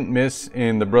I shouldn't miss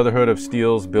in the Brotherhood of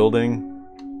Steel's building?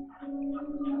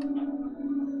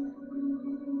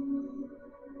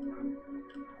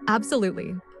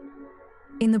 Absolutely.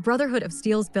 In the Brotherhood of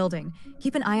Steel's building,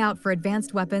 keep an eye out for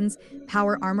advanced weapons,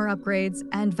 power armor upgrades,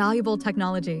 and valuable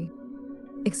technology.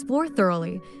 Explore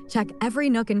thoroughly, check every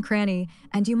nook and cranny,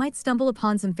 and you might stumble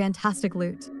upon some fantastic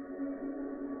loot.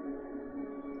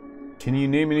 Can you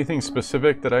name anything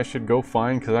specific that I should go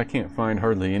find? Because I can't find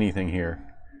hardly anything here.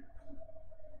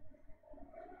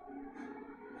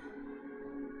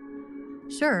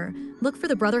 Sure, look for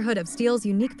the Brotherhood of Steel's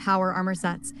unique power armor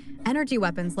sets, energy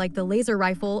weapons like the laser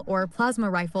rifle or plasma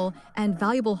rifle, and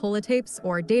valuable holotapes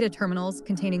or data terminals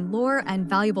containing lore and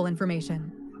valuable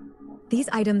information. These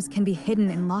items can be hidden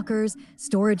in lockers,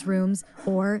 storage rooms,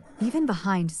 or even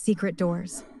behind secret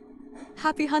doors.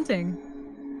 Happy hunting!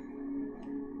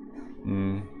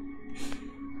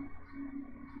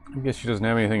 I guess she doesn't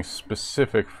have anything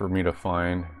specific for me to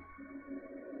find.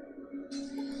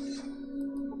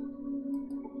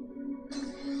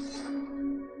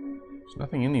 There's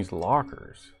nothing in these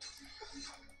lockers.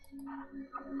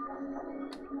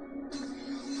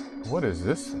 What is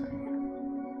this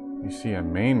thing? You see a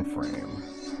mainframe.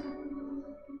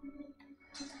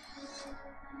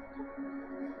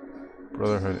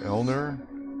 Brotherhood Elder.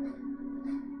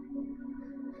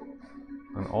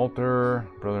 An altar.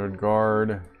 Brotherhood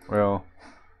Guard. Well,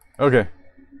 okay.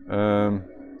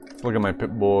 Let's look at my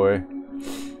Pip-Boy.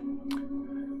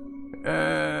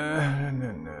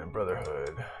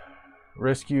 Brotherhood.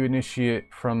 Rescue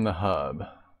initiate from the hub.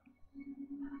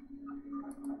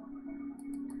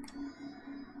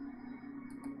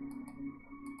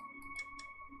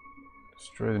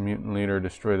 Destroy the mutant leader,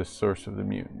 destroy the source of the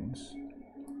mutants.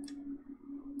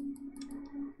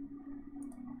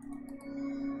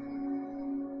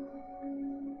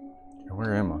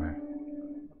 Where am I?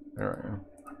 There I am.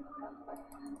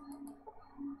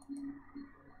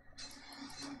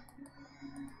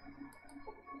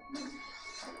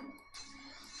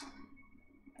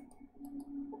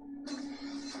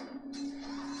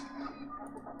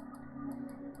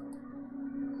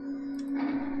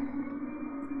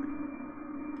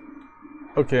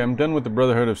 Okay, I'm done with the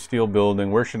Brotherhood of Steel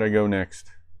building. Where should I go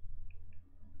next?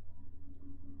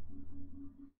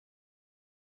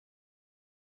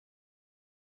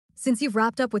 Since you've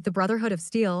wrapped up with the Brotherhood of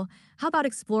Steel, how about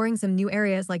exploring some new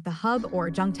areas like the Hub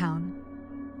or Junktown?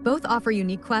 Both offer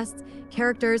unique quests,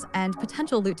 characters, and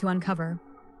potential loot to uncover.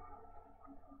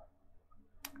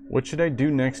 What should I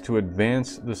do next to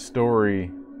advance the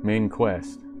story main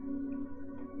quest?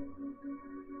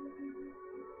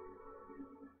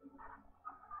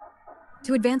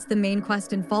 To advance the main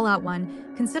quest in Fallout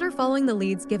 1, consider following the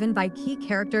leads given by key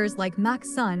characters like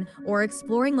Mac's son or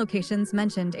exploring locations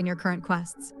mentioned in your current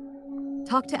quests.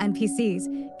 Talk to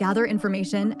NPCs, gather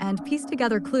information, and piece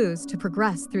together clues to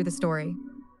progress through the story.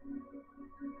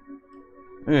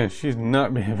 Yeah, she's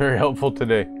not being very helpful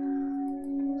today.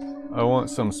 I want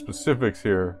some specifics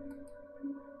here.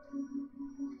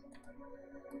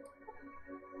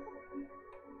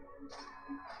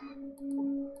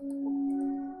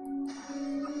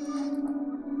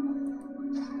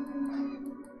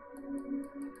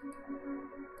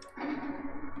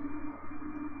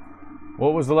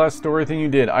 What was the last story thing you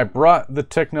did? I brought the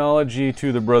technology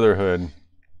to the Brotherhood.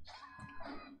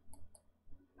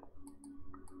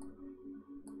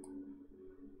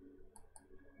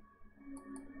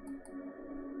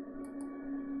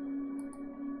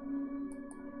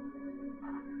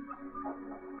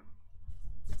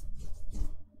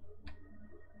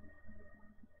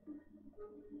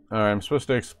 Alright, I'm supposed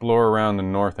to explore around the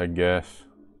north, I guess.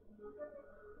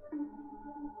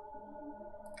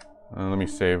 Let me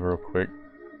save real quick.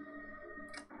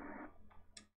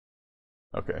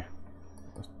 Okay,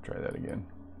 let's try that again.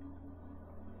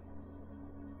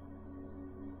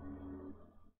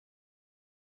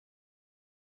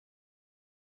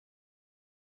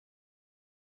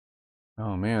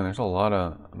 Oh man, there's a lot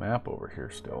of map over here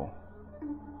still.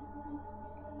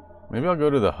 Maybe I'll go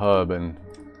to the hub and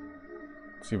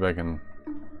see if I can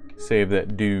save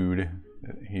that dude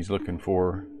that he's looking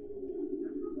for.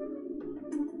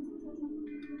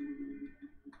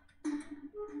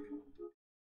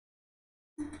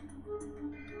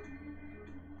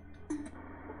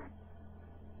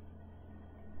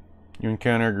 You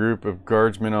encounter a group of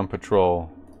guardsmen on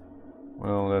patrol.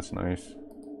 Well, that's nice.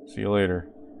 See you later.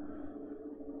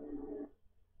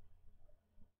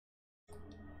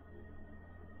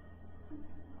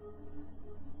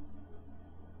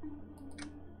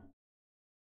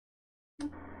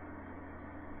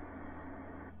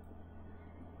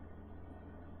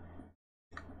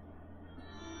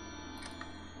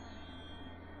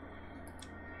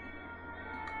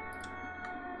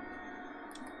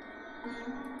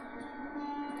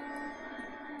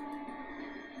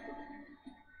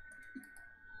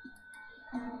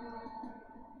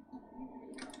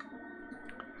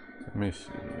 Let me see.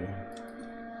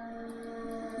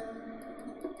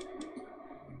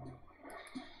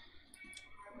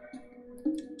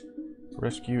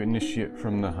 Rescue initiate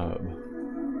from the hub.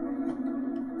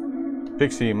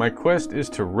 Pixie, my quest is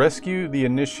to rescue the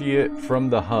initiate from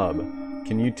the hub.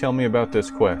 Can you tell me about this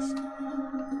quest?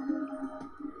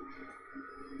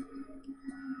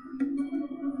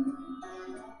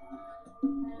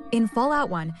 In Fallout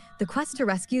 1, the quest to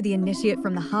rescue the initiate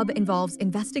from the hub involves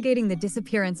investigating the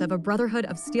disappearance of a Brotherhood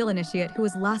of Steel initiate who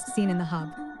was last seen in the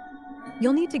hub.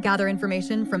 You'll need to gather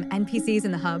information from NPCs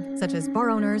in the hub, such as bar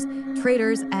owners,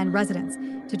 traders, and residents,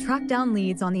 to track down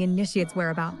leads on the initiate's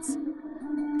whereabouts.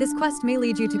 This quest may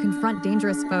lead you to confront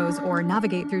dangerous foes or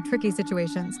navigate through tricky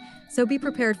situations, so be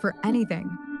prepared for anything.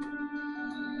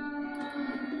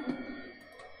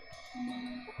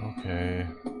 Okay.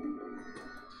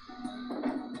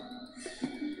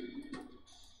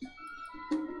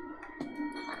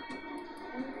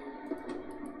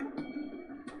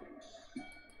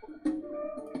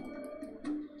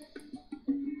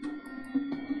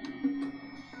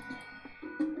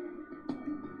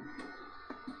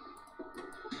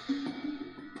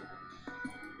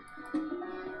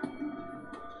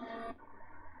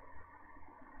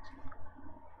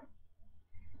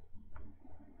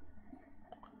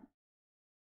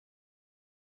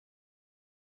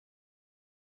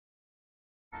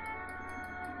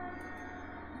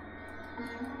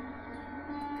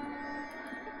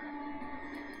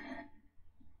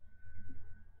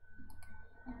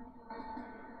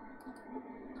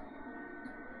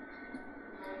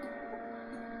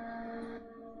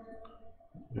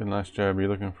 Good last job. Are you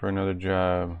looking for another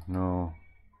job? No.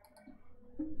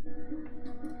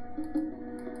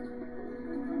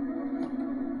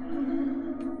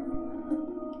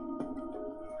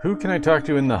 Who can I talk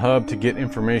to in the hub to get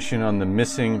information on the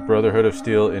missing Brotherhood of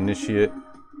Steel initiate?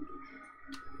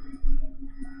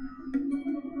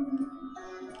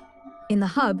 In the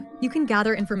hub, you can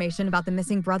gather information about the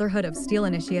missing Brotherhood of Steel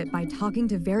initiate by talking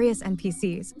to various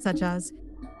NPCs, such as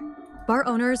bar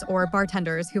owners or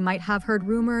bartenders who might have heard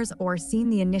rumors or seen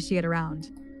the initiate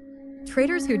around,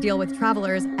 traders who deal with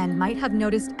travelers and might have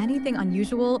noticed anything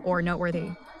unusual or noteworthy,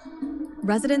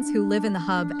 residents who live in the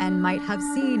hub and might have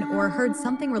seen or heard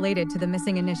something related to the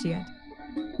missing initiate,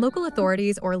 local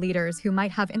authorities or leaders who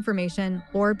might have information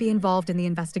or be involved in the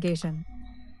investigation.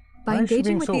 By Why is she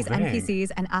engaging being with so these vague?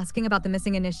 NPCs and asking about the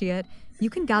missing initiate,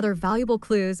 you can gather valuable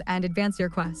clues and advance your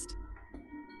quest.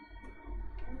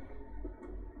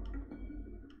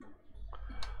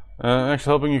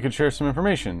 Actually hoping you could share some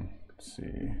information. Let's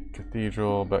see.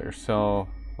 Cathedral, about yourself,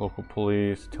 local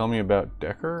police. Tell me about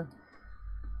Decker.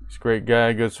 He's a great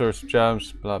guy, good source of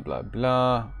jobs, blah, blah,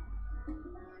 blah.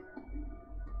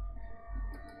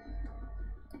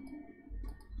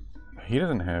 He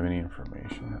doesn't have any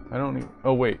information. I don't need.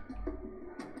 Oh, wait.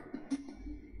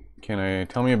 Can I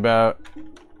tell me about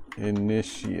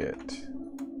Initiate?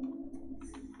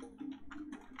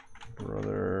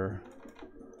 Brotherhood.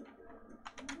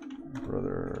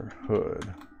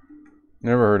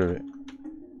 Never heard of it.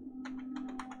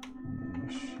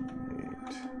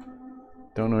 Initiate.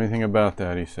 Don't know anything about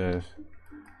that, he says.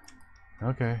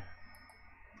 Okay.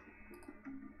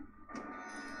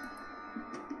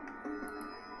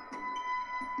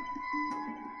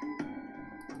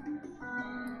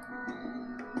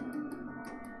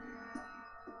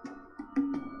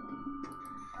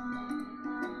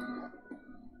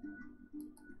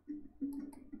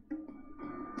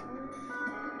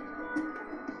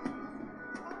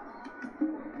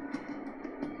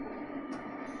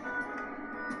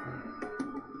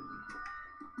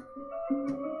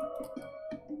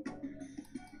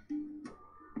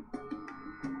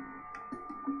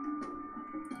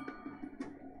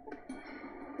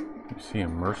 Is he a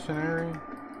mercenary?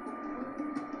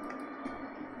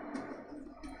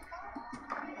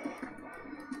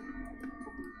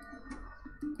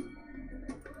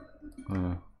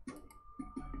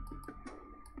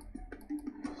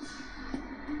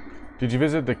 Did you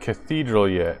visit the cathedral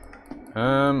yet?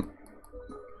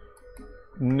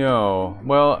 No.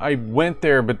 Well, I went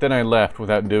there, but then I left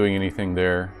without doing anything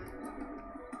there.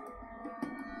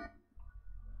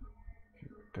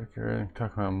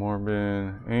 Talk about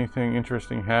Morbid. Anything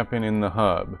interesting happen in the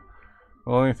hub?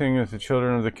 The only thing is the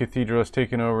children of the cathedral has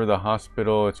taken over the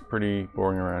hospital. It's pretty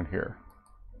boring around here.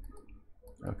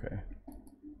 Okay.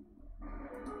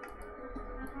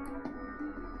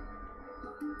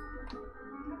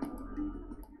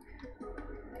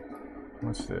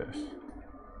 What's this?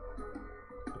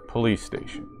 The police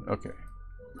station. Okay.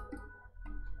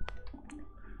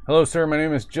 Hello, sir. My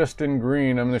name is Justin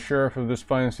Green. I'm the sheriff of this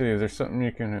fine city. Is there something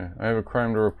you can... I have a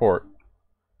crime to report.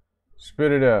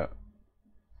 Spit it out.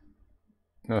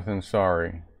 Nothing,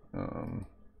 sorry.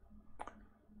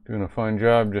 Doing a fine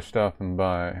job, just stopping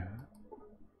by.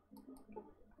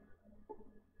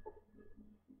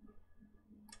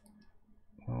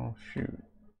 Oh, shoot.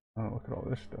 Oh, look at all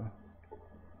this stuff.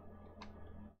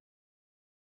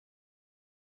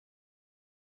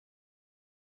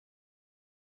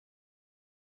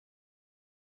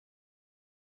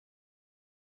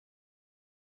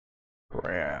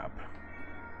 Crap.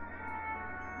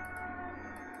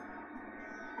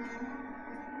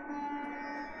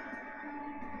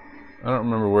 I don't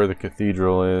remember where the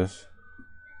cathedral is.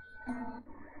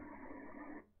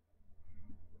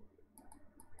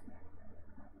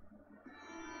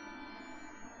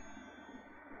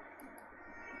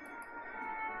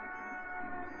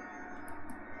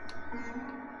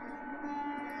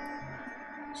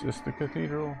 Is this the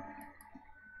cathedral?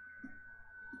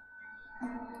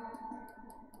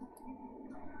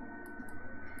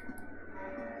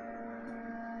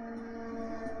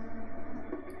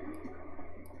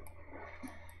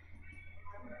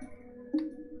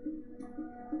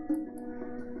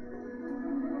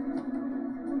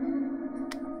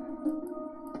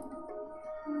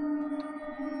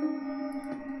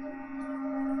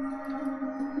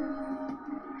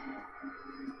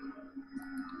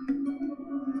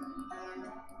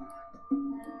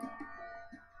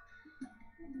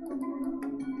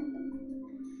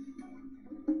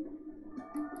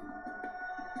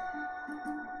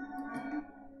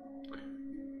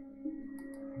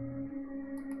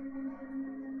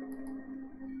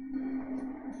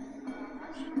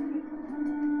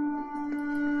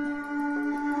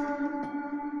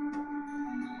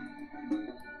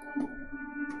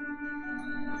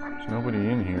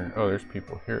 Oh, there's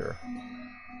people here.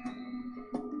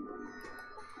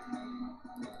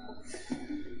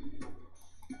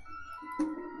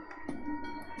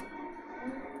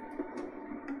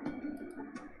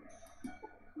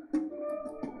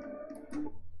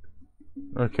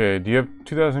 Okay, do you have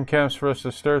 2,000 caps for us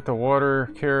to start the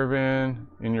water caravan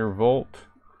in your vault?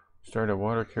 Start a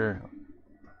water caravan.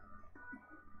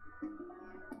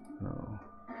 Oh.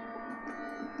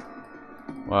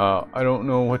 Wow, I don't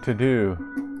know what to do.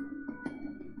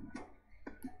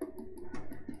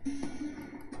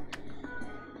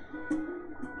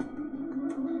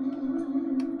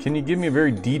 Can you give me a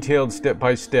very detailed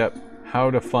step-by-step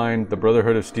how to find the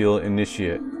Brotherhood of Steel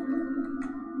Initiate?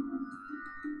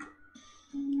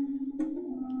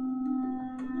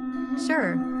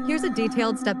 Sure, here's a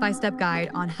detailed step-by-step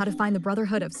guide on how to find the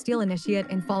Brotherhood of Steel Initiate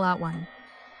in Fallout 1.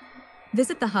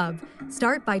 Visit the hub.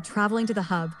 Start by traveling to the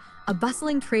hub, a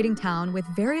bustling trading town with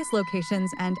various locations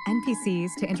and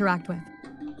NPCs to interact with.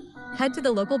 Head to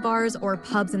the local bars or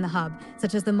pubs in the hub,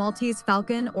 such as the Maltese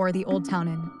Falcon or the Old Town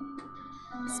Inn.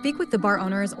 Speak with the bar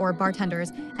owners or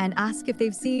bartenders and ask if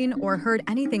they've seen or heard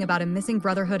anything about a missing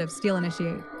Brotherhood of Steel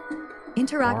Initiate.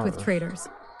 Interact with traders.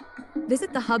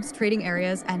 Visit the hub's trading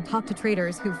areas and talk to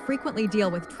traders who frequently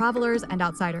deal with travelers and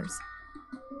outsiders.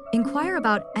 Inquire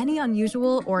about any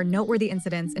unusual or noteworthy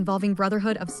incidents involving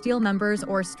Brotherhood of Steel members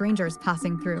or strangers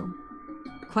passing through.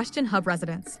 Question hub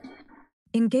residents.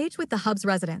 Engage with the hub's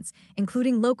residents,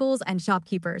 including locals and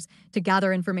shopkeepers, to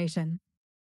gather information.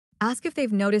 Ask if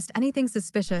they've noticed anything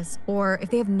suspicious or if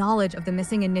they have knowledge of the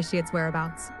missing initiate's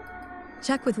whereabouts.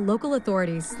 Check with local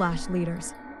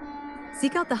authorities/leaders.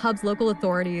 Seek out the hub's local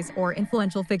authorities or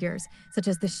influential figures, such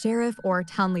as the sheriff or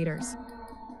town leaders.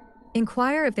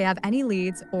 Inquire if they have any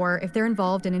leads or if they're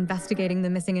involved in investigating the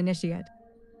missing initiate.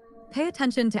 Pay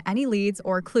attention to any leads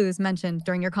or clues mentioned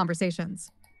during your conversations.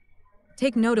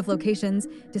 Take note of locations,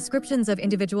 descriptions of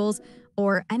individuals,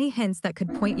 or any hints that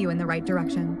could point you in the right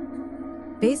direction.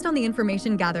 Based on the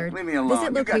information gathered,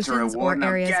 visit locations or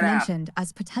areas mentioned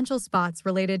as potential spots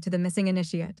related to the missing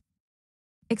initiate.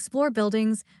 Explore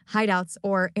buildings, hideouts,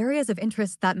 or areas of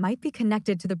interest that might be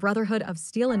connected to the Brotherhood of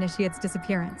Steel Initiate's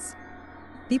disappearance.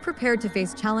 Be prepared to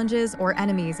face challenges or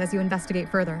enemies as you investigate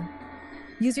further.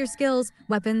 Use your skills,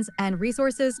 weapons, and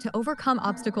resources to overcome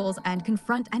obstacles and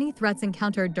confront any threats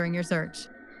encountered during your search.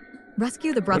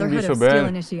 Rescue the Brotherhood of Steel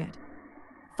Initiate.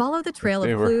 Follow the trail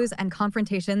of clues and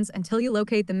confrontations until you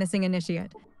locate the missing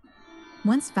initiate.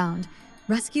 Once found,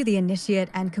 rescue the initiate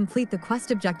and complete the quest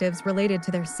objectives related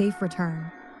to their safe return.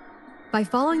 By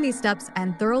following these steps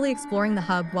and thoroughly exploring the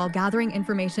hub while gathering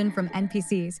information from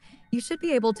NPCs, you should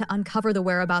be able to uncover the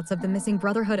whereabouts of the missing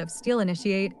Brotherhood of Steel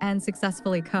Initiate and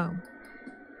successfully co.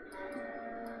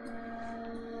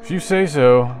 If you say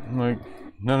so. Like,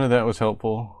 none of that was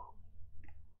helpful.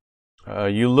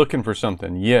 You looking for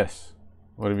something? Yes.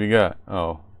 What have you got?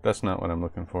 Oh, that's not what I'm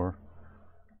looking for.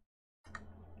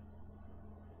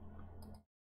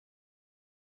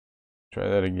 Try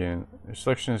that again. Your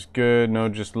selection is good. No,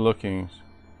 just looking.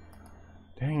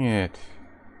 Dang it.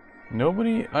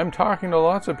 Nobody... I'm talking to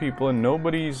lots of people and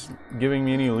nobody's giving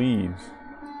me any leads.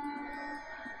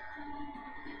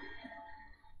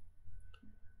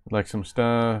 Like some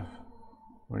stuff.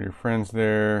 What are your friends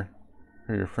there?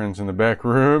 Are your friends in the back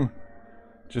room?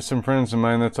 Just some friends of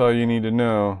mine, that's all you need to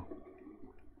know.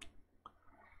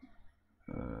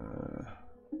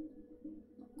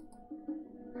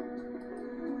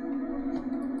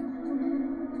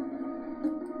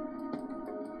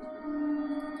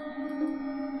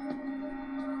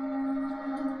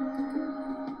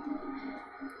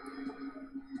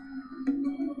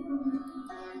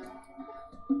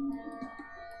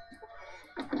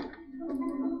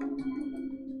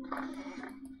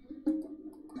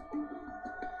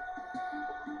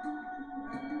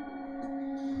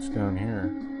 Down here.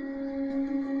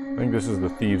 I think this is the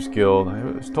Thieves Guild. I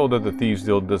was told that the Thieves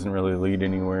Guild doesn't really lead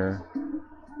anywhere.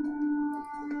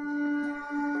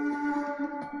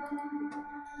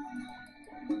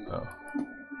 Oh.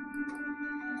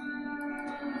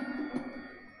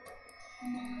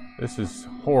 This is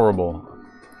horrible.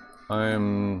 I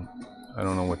don't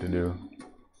know what to do.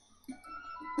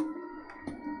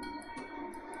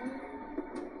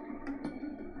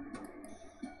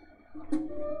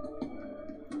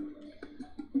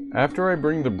 After I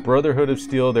bring the Brotherhood of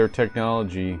Steel their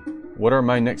technology, what are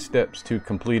my next steps to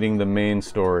completing the main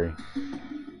story?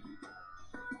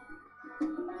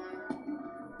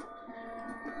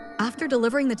 After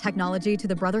delivering the technology to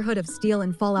the Brotherhood of Steel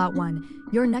in Fallout 1,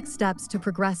 your next steps to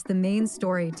progress the main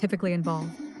story typically involve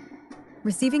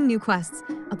Receiving new quests.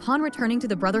 Upon returning to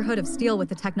the Brotherhood of Steel with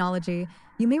the technology,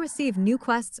 you may receive new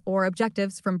quests or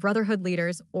objectives from Brotherhood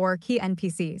leaders or key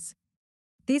NPCs.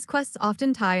 These quests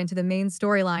often tie into the main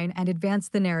storyline and advance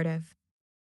the narrative.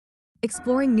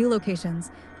 Exploring new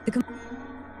locations.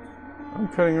 I'm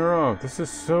cutting her off. This is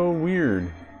so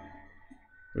weird.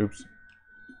 Oops.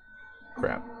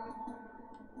 Crap.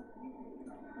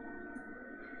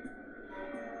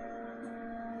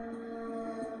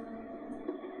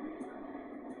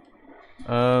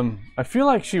 I feel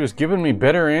like she was giving me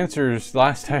better answers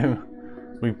last time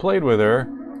we played with her.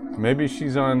 Maybe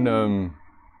she's on,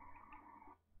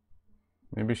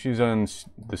 maybe she's on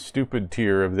the stupid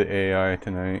tier of the AI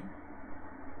tonight.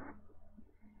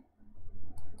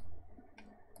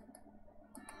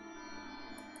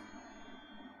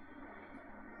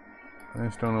 I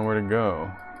just don't know where to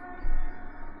go.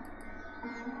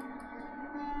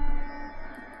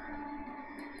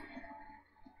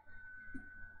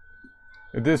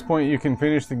 At this point, you can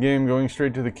finish the game going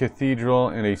straight to the cathedral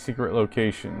and a secret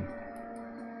location.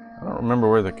 I don't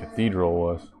remember where the cathedral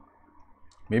was.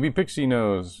 Maybe Pixie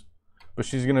knows. But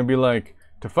she's gonna be like,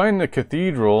 to find the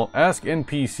cathedral, ask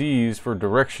NPCs for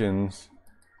directions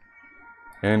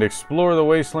and explore the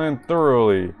wasteland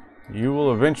thoroughly. You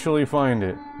will eventually find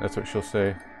it. That's what she'll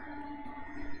say.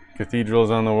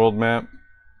 Cathedral's on the world map.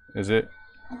 Is it?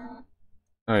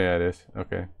 Oh yeah, it is.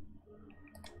 Okay.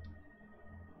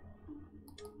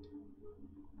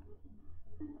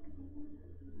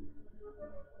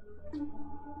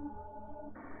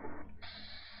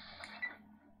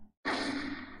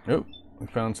 Oh, we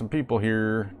found some people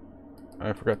here.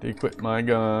 I forgot to equip my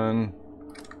gun.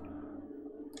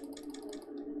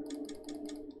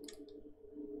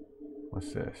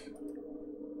 What's this?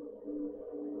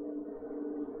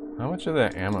 How much of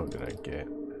that ammo did I get?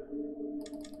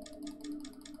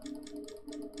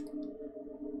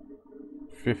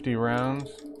 50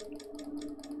 rounds?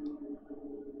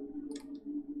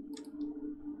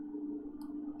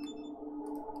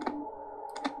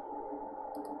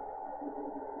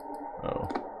 Oh.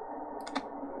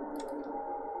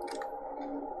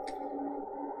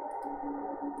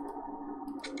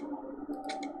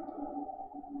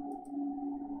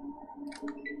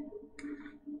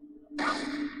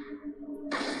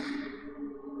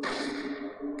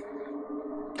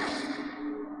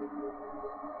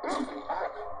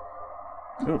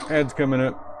 Oh, ads coming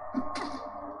up.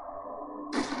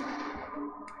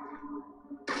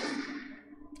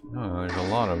 Oh, there's a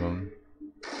lot of them.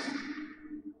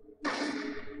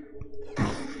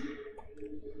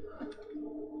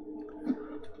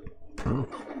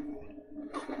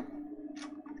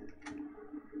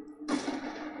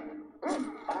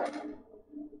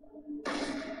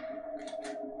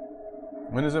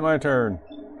 When is it my turn?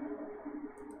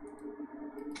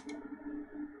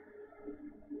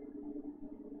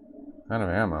 Kind of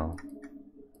ammo.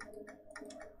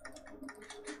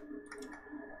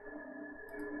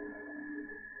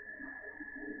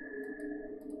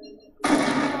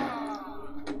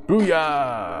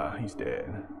 Booyah! He's dead.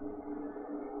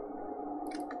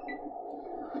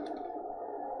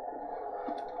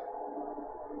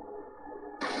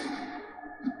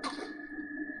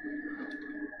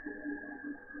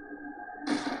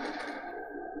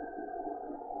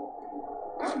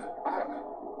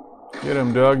 Get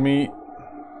him, dog meat.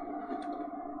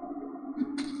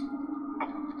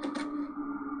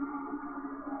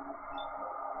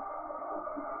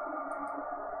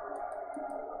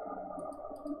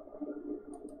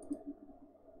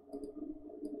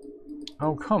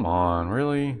 Oh, come on,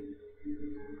 really?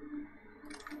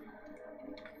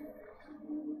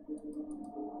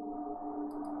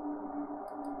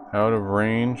 Out of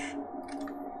range?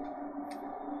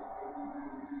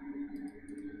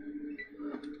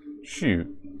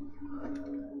 Shoot.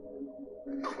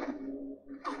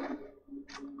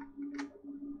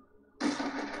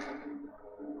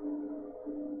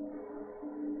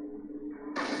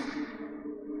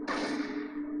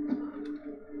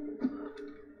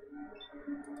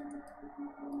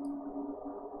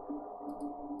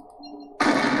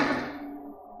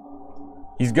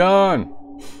 He's gone!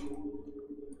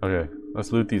 Okay,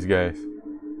 let's loot these guys.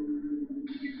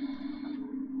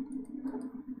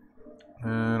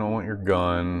 I don't want your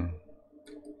gun.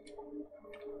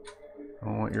 I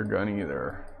don't want your gun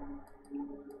either.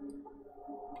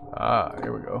 Ah,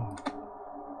 here we go.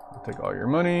 I'll take all your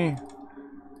money.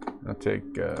 I'll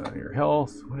take your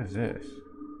health. What is this?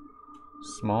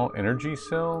 Small energy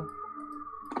cell?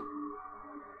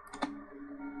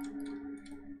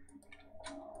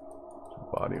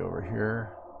 Body over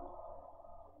here.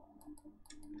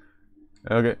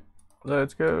 Okay,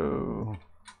 let's go.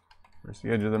 Where's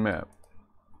the edge of the map?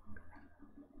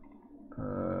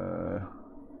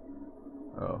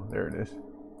 Oh, there it is.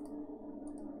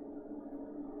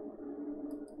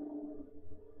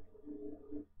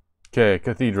 Okay,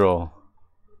 cathedral.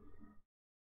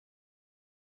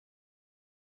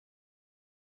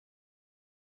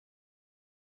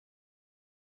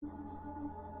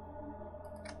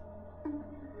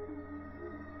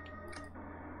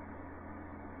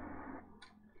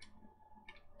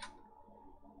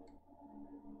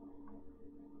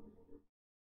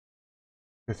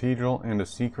 Cathedral and a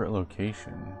secret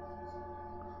location.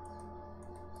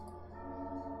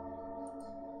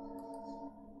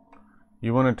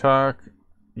 You want to talk?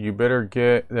 You better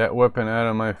get that weapon out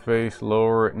of my face.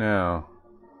 Lower it now.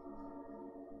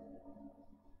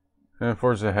 And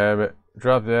force a habit.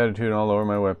 Drop the attitude and I'll lower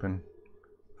my weapon.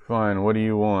 Fine, what do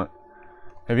you want?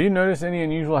 Have you noticed any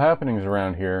unusual happenings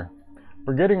around here?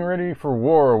 We're getting ready for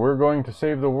war. We're going to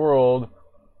save the world.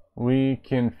 We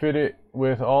can fit it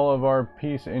with all of our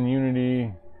peace and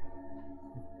unity.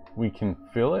 We can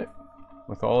fill it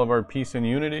with all of our peace and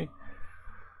unity?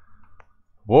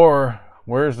 War,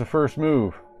 where's the first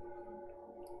move?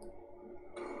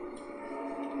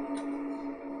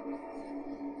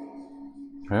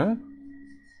 Huh?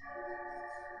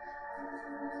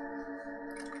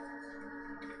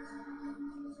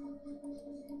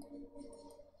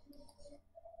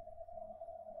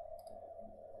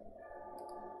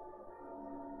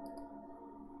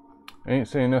 I ain't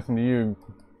saying nothing to you,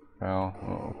 pal.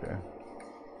 Oh, okay.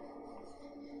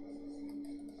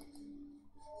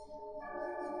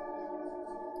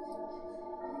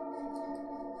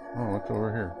 Oh, what's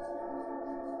over here?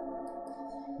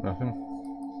 Nothing?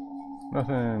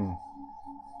 Nothing.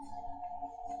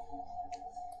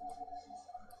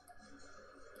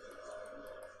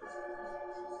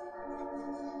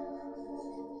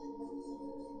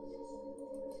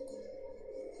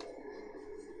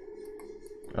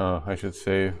 I should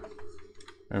save.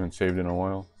 I haven't saved in a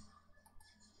while.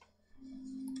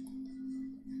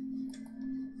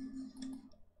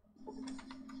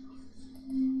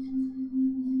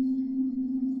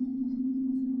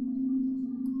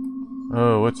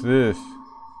 Oh, what's this?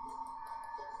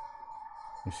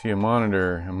 You see a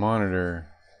monitor,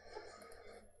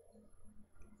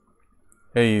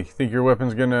 Hey, you think your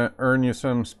weapon's gonna earn you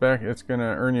some spec? It's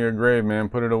gonna earn you a grave, man.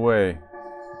 Put it away.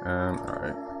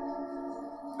 Alright.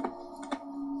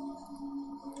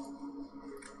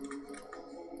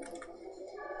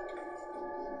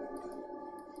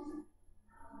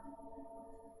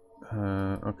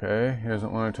 Okay, he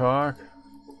doesn't want to talk.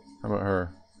 How about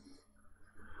her?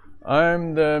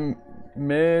 I'm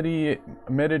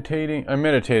meditating. I'm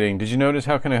meditating. Did you notice?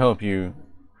 How can I help you?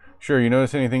 Sure, you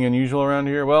notice anything unusual around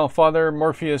here? Well, Father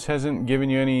Morpheus hasn't given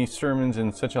you any sermons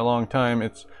in such a long time.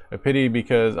 It's a pity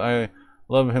because I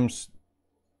love him,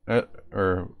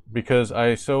 because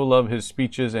I so love his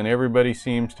speeches, and everybody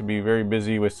seems to be very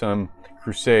busy with some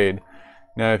crusade.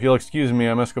 Now, if you'll excuse me,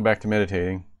 I must go back to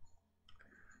meditating.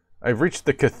 I've reached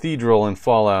the cathedral in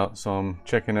Fallout, so I'm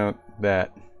checking out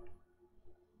that.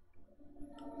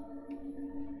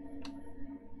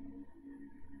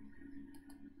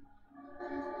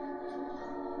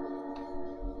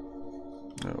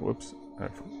 Oh, whoops. I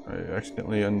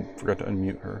accidentally forgot to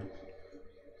unmute her.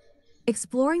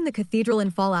 Exploring the cathedral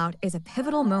in Fallout is a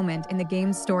pivotal moment in the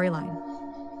game's storyline.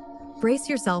 Brace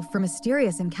yourself for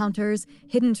mysterious encounters,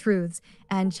 hidden truths,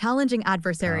 and challenging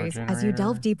adversaries as you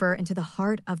delve deeper into the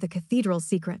heart of the cathedral's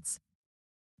secrets.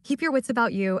 Keep your wits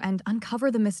about you and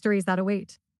uncover the mysteries that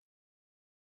await.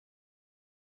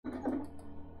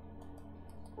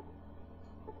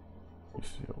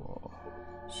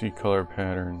 See color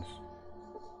patterns.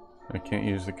 I can't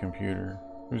use the computer.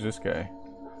 Who's this guy?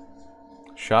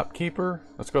 Shopkeeper?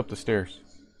 Let's go up the stairs.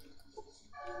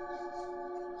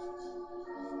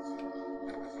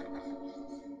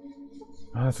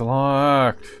 Oh, it's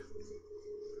locked.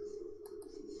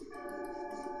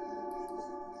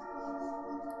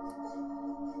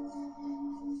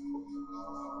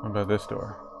 What about this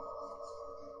door?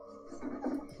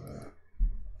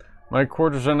 My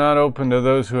quarters are not open to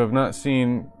those who have not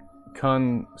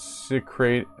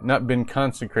been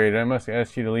consecrated. I must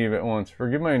ask you to leave at once.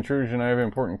 Forgive my intrusion. I have an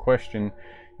important question.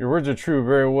 Your words are true.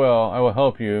 Very well. I will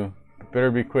help you.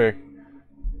 Better be quick.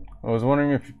 I was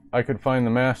wondering if I could find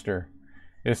the master.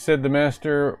 It is said the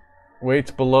master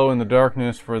waits below in the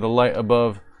darkness, for the light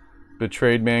above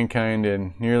betrayed mankind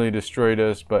and nearly destroyed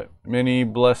us, but many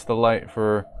bless the light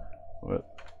for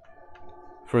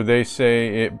they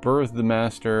say it birthed the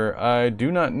master. I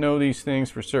do not know these things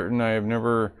for certain. I have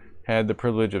never had the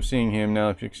privilege of seeing him.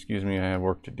 Now, if you excuse me, I have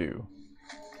work to do.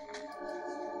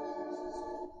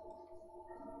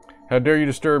 How dare you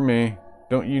disturb me?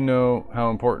 Don't you know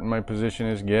how important my position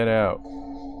is? Get out.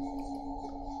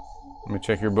 Let me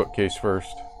check your bookcase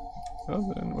first.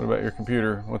 Oh, then what about your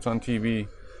computer? What's on TV?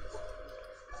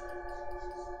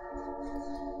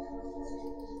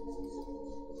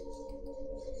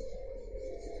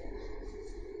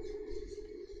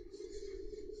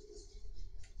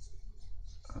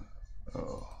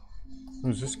 Oh,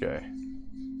 who's this guy?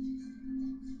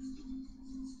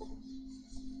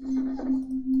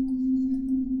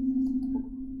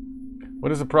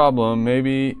 What is the problem?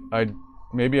 Maybe I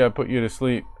put you to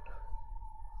sleep.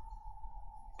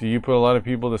 Do you put a lot of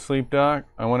people to sleep, Doc?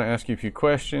 I want to ask you a few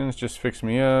questions. Just fix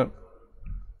me up.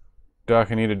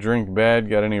 Doc, I need a drink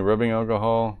bad. Got any rubbing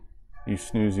alcohol? You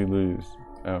snooze, you lose.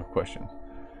 Oh, question.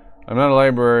 I'm not a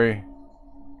library.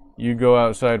 You go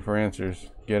outside for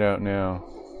answers. Get out now.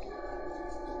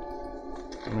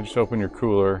 Let me just open your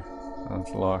cooler. Oh, it's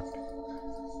locked.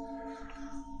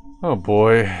 Oh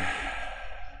boy.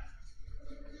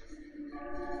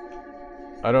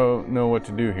 I don't know what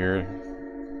to do here.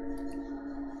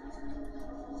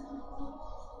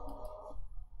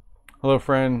 Hello,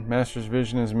 friend. Master's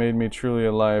vision has made me truly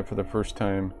alive for the first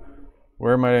time.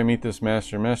 Where might I meet this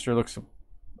master? Master looks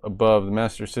above. The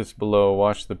master sits below.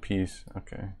 Watch the piece.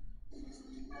 Okay.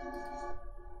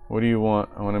 What do you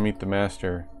want? I want to meet the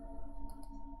master.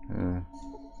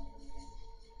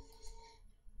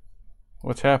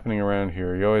 What's happening around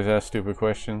here? You always ask stupid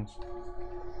questions?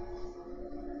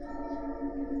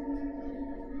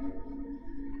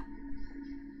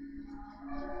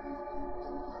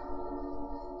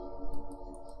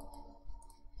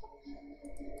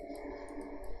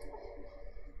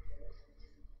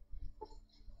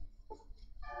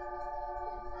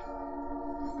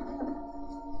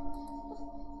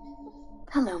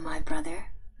 Hello, my brother.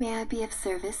 May I be of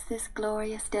service this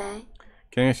glorious day?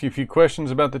 Can I ask you a few questions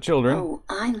about the children? Oh,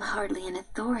 I'm hardly an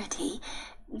authority.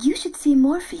 You should see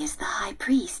Morpheus, the high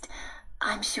priest.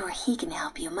 I'm sure he can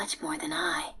help you much more than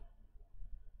I.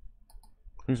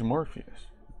 Who's Morpheus?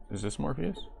 Is this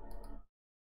Morpheus?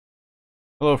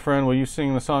 Hello, friend. Will you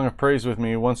sing the song of praise with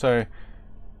me? Once I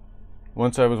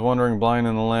was wandering blind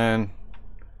in the land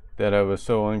that I was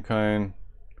so unkind.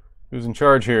 Who's in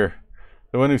charge here?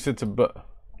 The one who sits above.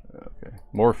 Okay.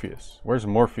 Morpheus. Where's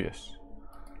Morpheus?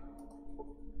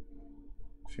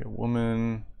 See a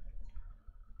woman.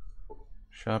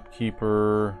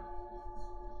 Shopkeeper.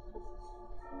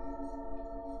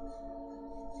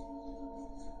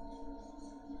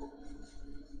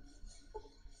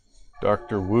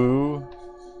 Dr. Wu.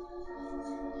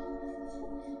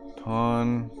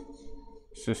 Ton.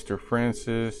 Sister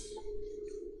Francis.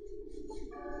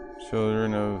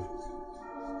 Children of.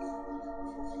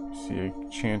 See a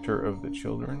chanter of the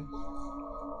children.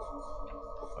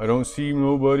 I don't see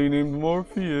nobody named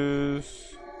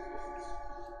Morpheus.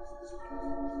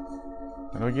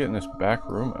 How do I get in this back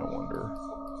room, I wonder?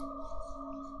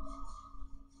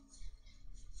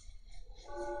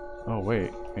 Oh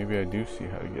wait, maybe I do see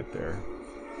how to get there.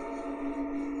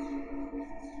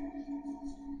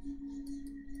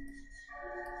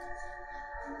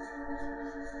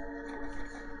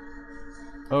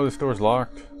 Oh, this door's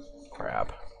locked.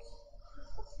 Crap.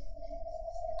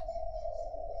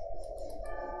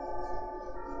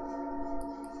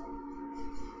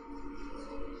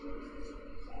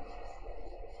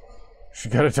 She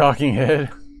got a talking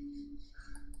head.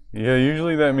 Yeah,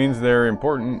 usually that means they're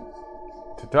important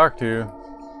to talk to.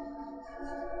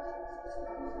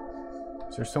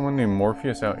 Is there someone named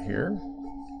Morpheus out here?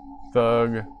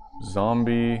 Thug,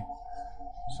 zombie,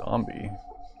 zombie.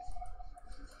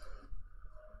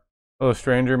 Hello,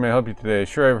 stranger. May I help you today?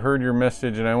 Sure, I've heard your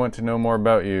message and I want to know more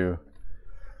about you.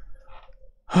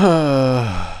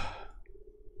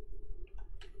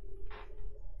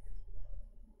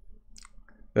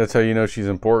 That's how you know she's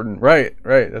important. Right,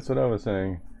 right. That's what I was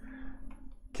saying.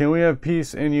 Can we have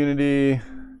peace and unity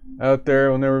out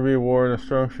there? Will never be war and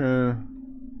destruction.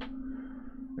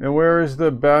 And where is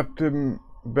the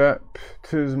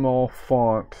baptismal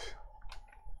font?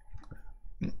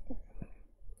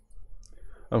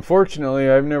 Unfortunately,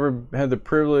 I've never been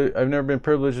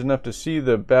privileged enough to see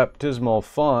the baptismal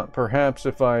font. Perhaps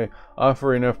if I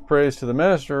offer enough praise to the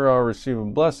master, I'll receive a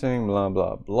blessing. Blah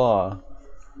blah blah.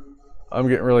 I'm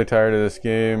getting really tired of this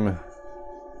game.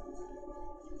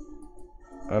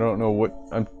 I don't know what...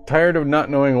 I'm tired of not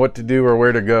knowing what to do or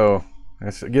where to go.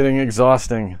 It's getting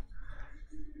exhausting.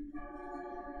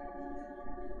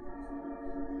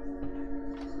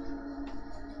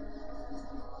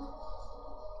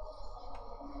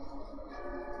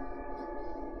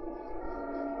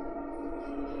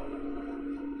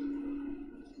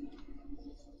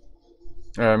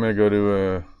 Alright, I'm gonna go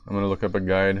to... I'm gonna look up a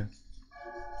guide.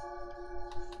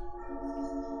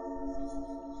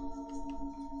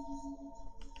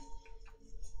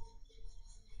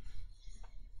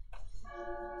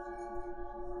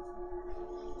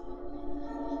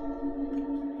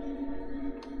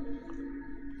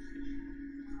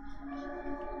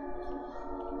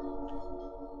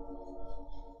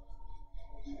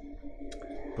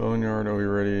 Boneyard, are we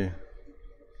ready?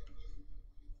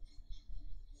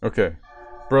 Okay.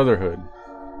 Brotherhood.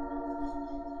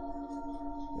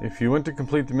 If you want to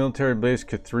complete the military base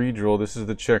cathedral, this is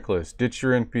the checklist. Ditch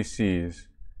your NPCs.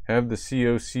 Have the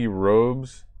COC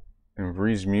robes and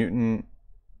Vree's mutant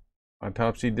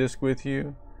autopsy disc with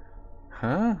you.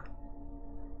 Huh?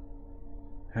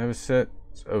 Have a set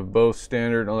of both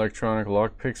standard and electronic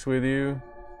lockpicks with you.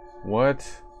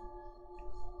 What?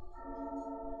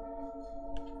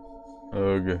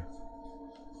 Ugh.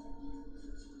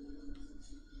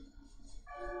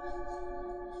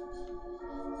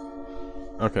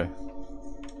 Okay.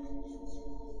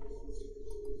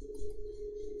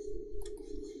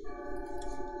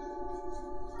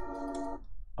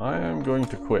 I am going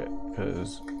to quit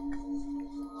because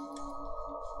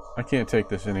I can't take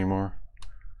this anymore.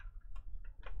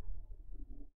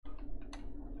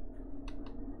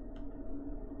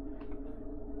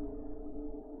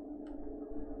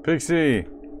 Pixie,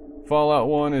 Fallout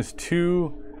 1 is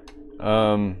too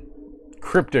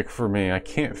cryptic for me. I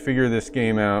can't figure this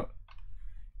game out.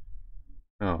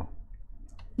 Oh.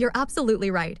 You're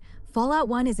absolutely right. Fallout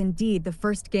 1 is indeed the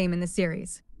first game in the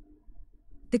series.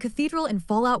 The cathedral in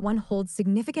Fallout 1 holds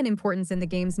significant importance in the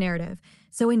game's narrative,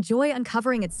 so enjoy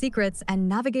uncovering its secrets and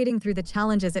navigating through the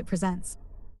challenges it presents.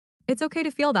 It's okay to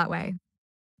feel that way.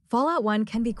 Fallout 1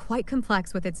 can be quite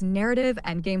complex with its narrative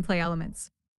and gameplay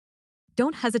elements.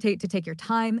 Don't hesitate to take your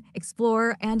time,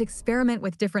 explore, and experiment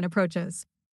with different approaches.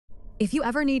 If you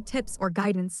ever need tips or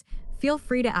guidance, feel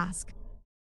free to ask.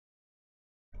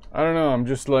 I don't know, I'm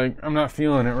just like, I'm not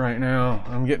feeling it right now.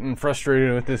 I'm getting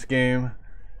frustrated with this game.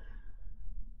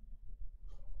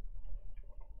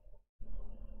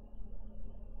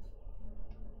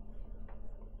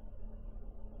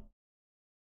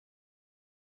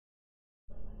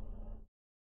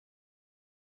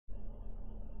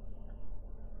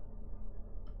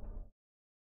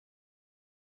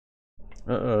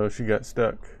 Uh-oh, she got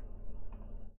stuck.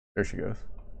 There she goes.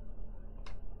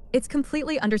 It's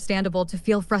completely understandable to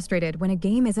feel frustrated when a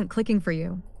game isn't clicking for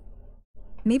you.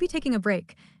 Maybe taking a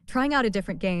break, trying out a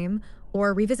different game,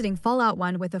 or revisiting Fallout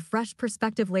 1 with a fresh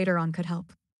perspective later on could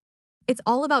help. It's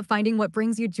all about finding what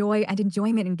brings you joy and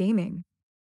enjoyment in gaming.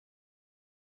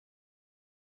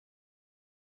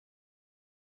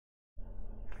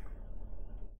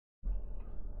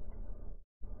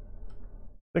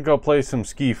 I think I'll play some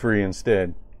Ski Free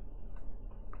instead.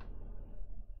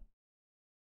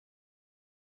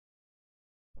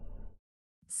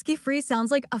 Ski Free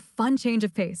sounds like a fun change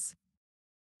of pace.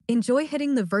 Enjoy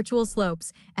hitting the virtual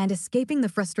slopes and escaping the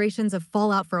frustrations of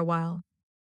Fallout for a while.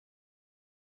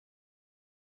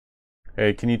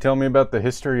 Hey, can you tell me about the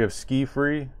history of Ski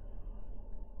Free?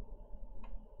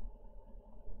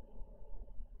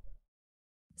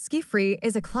 Ski Free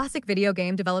is a classic video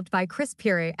game developed by Chris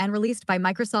Pire and released by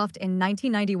Microsoft in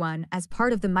 1991 as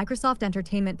part of the Microsoft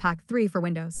Entertainment Pack 3 for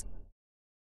Windows.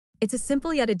 It's a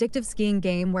simple yet addictive skiing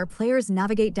game where players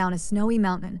navigate down a snowy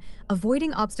mountain,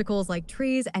 avoiding obstacles like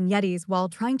trees and yetis while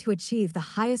trying to achieve the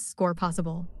highest score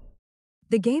possible.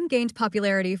 The game gained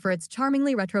popularity for its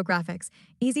charmingly retro graphics,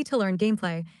 easy-to-learn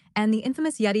gameplay, and the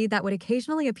infamous yeti that would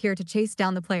occasionally appear to chase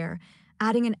down the player,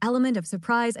 adding an element of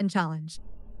surprise and challenge.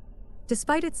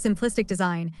 Despite its simplistic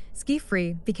design, Ski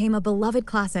Free became a beloved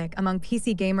classic among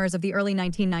PC gamers of the early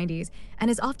 1990s and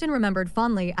is often remembered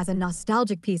fondly as a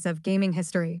nostalgic piece of gaming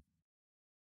history.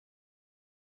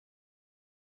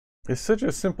 It's such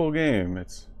a simple game.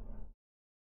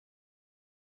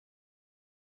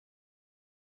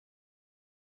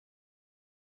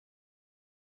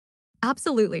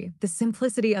 Absolutely, the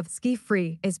simplicity of Ski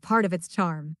Free is part of its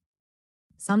charm.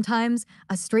 Sometimes,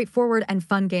 a straightforward and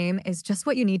fun game is just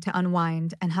what you need to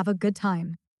unwind and have a good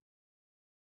time.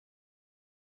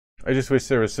 I just wish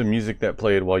there was some music that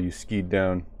played while you skied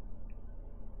down.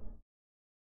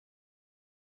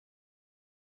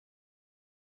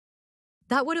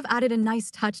 That would have added a nice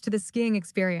touch to the skiing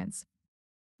experience.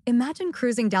 Imagine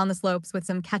cruising down the slopes with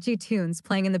some catchy tunes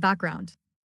playing in the background.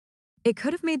 It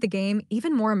could have made the game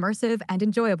even more immersive and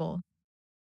enjoyable.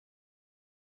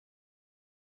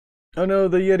 Oh no,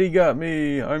 the Yeti got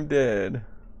me. I'm dead.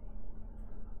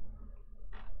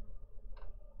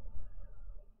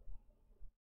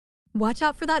 Watch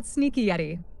out for that sneaky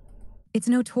yeti. It's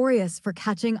notorious for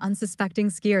catching unsuspecting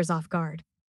skiers off guard.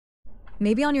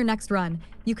 Maybe on your next run,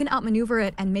 you can outmaneuver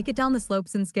it and make it down the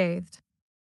slopes unscathed.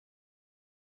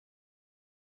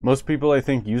 Most people, I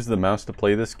think, use the mouse to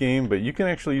play this game, but you can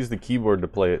actually use the keyboard to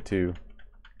play it too.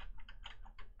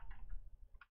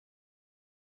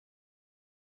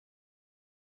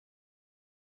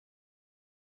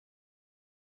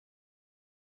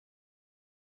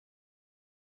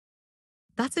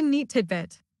 That's a neat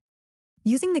tidbit.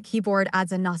 Using the keyboard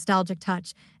adds a nostalgic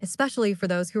touch, especially for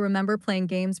those who remember playing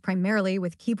games primarily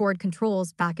with keyboard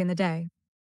controls back in the day.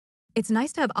 It's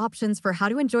nice to have options for how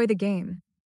to enjoy the game.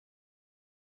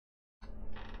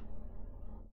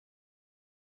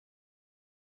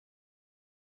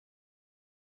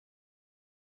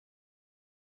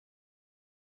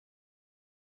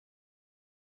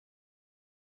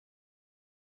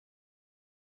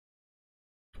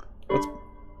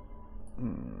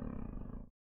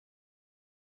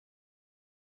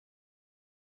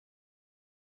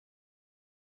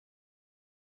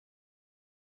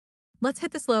 Let's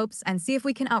hit the slopes and see if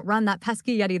we can outrun that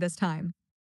pesky Yeti this time.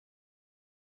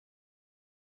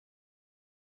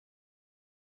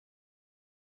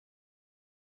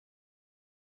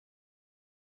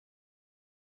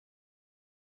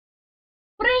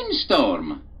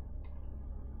 Brainstorm,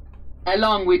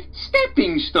 along with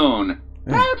Stepping Stone,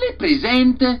 proudly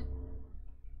present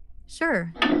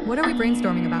Sure. What are we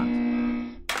brainstorming about?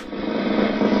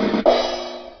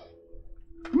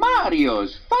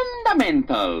 Mario's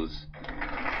Fundamentals.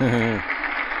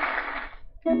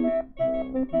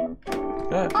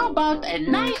 How about a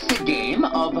nice game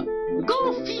of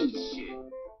Go Fish?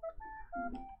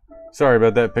 Sorry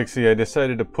about that, Pixie. I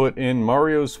decided to put in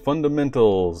Mario's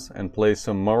Fundamentals and play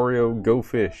some Mario Go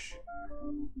Fish.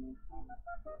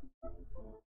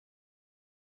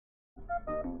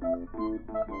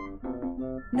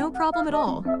 No problem at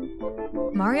all.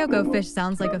 Mario Go Fish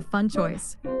sounds like a fun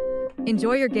choice.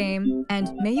 Enjoy your game,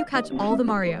 and may you catch all the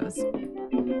Marios.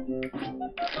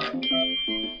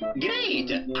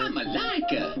 Great, I'm a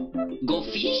like. Go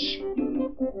Fish?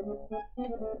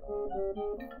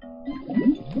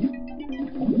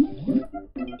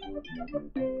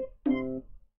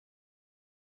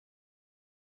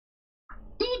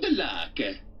 Good luck.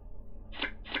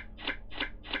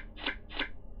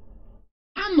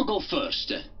 I'ma go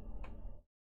first.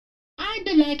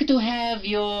 I'd like to have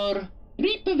your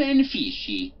Rip Van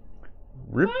Fishy.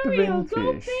 Rip Van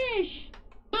Go Fish. Fish!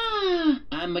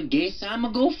 I'ma guess I'ma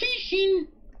go fishing.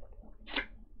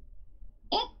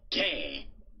 Okay.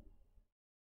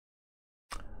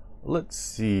 Let's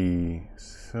see.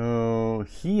 So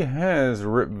he has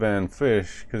Rip Van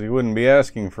Fish because he wouldn't be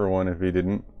asking for one if he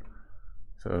didn't.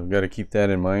 So I've got to keep that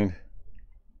in mind.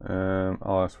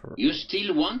 I'll ask for. You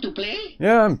still want to play?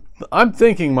 Yeah, I'm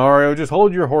thinking, Mario. Just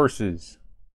hold your horses.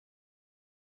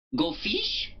 Go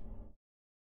fish?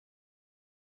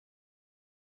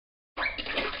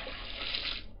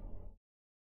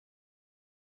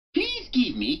 Please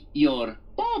give me your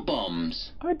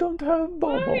bombs. I don't have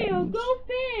Mario, bubbles. go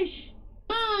fish!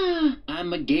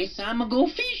 I'ma guess I'ma go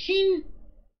fishing.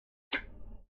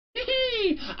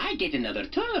 I get another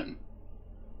turn.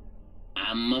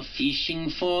 I'm fishing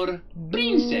for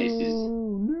princesses.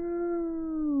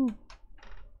 No.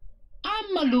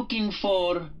 I'm looking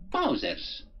for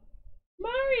Bowsers.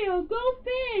 Mario, go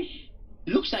fish!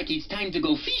 Looks like it's time to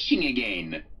go fishing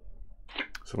again.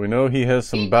 So we know he has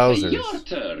some It's Bowsers. your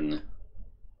turn.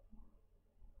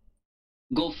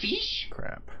 Go fish?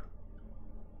 Crap.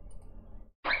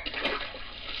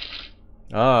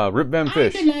 Ah, Rip Van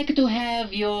Fish. I'd like to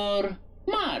have your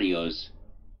Marios.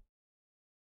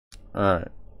 Alright.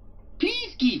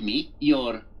 Please give me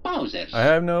your Bowsers. I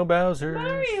have no Bowsers.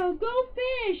 Mario, go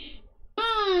fish!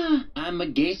 I'ma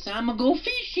guess I'ma go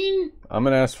fishing. I'm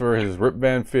going to ask for his Rip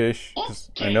Van Fish, 'cause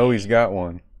I Okay. know he's got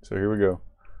one. So here we go.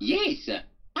 Yes,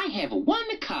 I have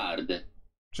one card.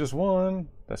 Just one.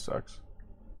 That sucks.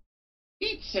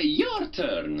 It's your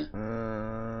turn.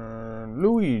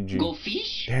 Luigi. Go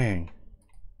fish? Dang.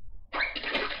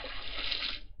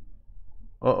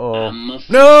 Uh-oh. I'm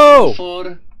No!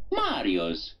 for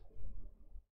Marios.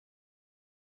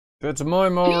 That's my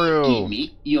Please Mario. give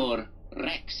me your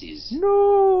Rexes.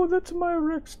 No, that's my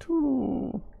Rex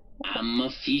too. I'm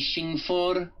fishing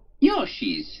for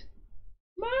Yoshis.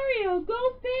 Mario, go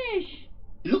fish!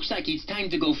 Looks like it's time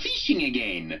to go fishing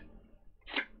again.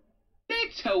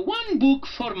 That's one book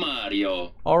for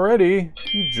Mario. Already?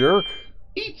 You jerk.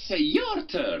 It's your I wonder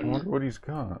turn. what he's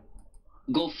got.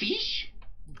 Go fish?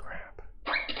 Crap.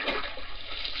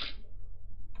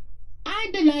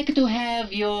 I'd like to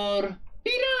have your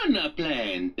piranha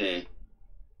plant.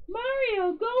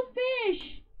 Mario, go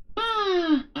fish!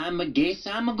 I'ma guess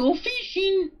I'ma go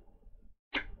fishing.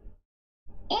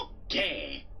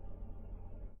 Okay.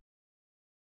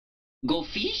 Go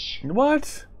fish?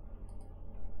 What?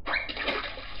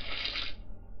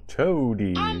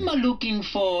 Toady. I'm looking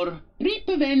for Rip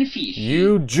Van Fish.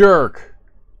 You jerk.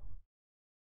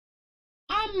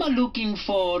 I'm looking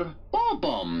for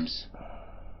bombs.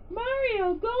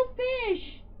 Mario, go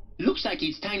fish! Looks like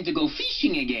it's time to go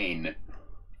fishing again.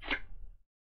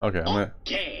 Okay,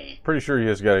 Okay. pretty sure he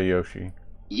has got a Yoshi.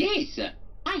 Yes,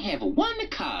 I have one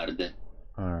card.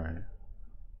 Alright.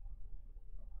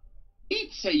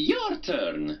 It's your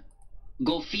turn.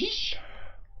 Go fish.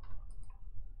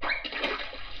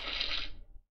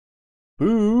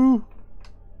 Boo!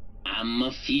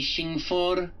 I'm fishing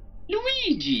for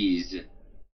Luigi's.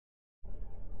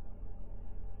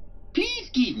 Please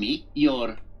give me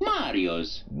your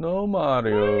Mario's. No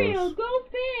Mario, Marios. go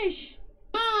fish.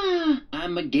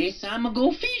 I guess I'm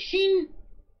go fishing.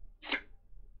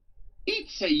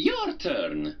 It's your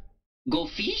turn. Go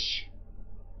fish.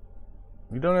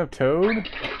 You don't have Toad?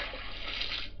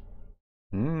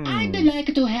 I'd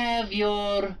like to have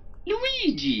your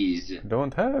Luigi's.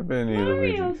 Don't have any Mario,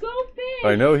 Luigi's. go fish.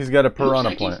 I know he's got a Looks piranha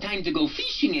like plant. it's time to go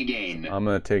fishing again. I'm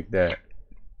gonna take that.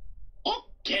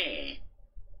 Okay.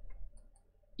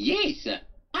 Yes,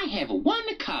 I have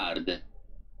one card.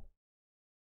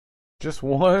 Just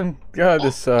one? God,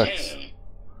 this sucks.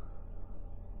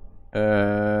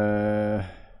 Okay.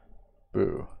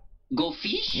 Boo. Go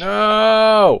fish.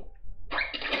 No!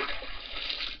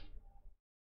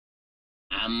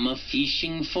 I'm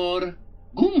fishing for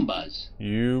Goombas.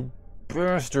 You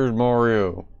bastard,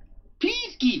 Mario.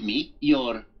 Please give me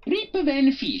your Rip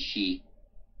Van Fishy.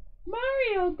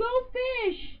 Mario, go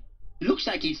fish. Looks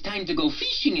like it's time to go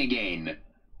fishing again.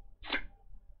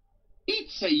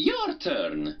 It's your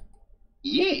turn.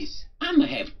 Yes, I'ma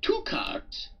have two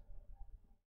cards.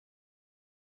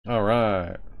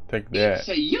 Alright, take that. It's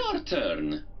your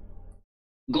turn.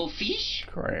 Go fish.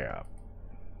 Crap.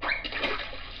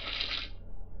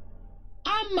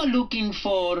 I'm looking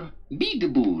for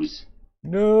Big Boo's.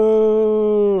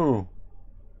 No!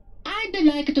 I'd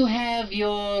like to have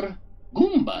your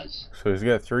Goombas. So he's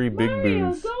got 3 big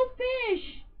Mario, boos. go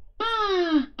fish.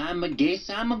 I guess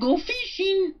I'm go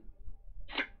fishing.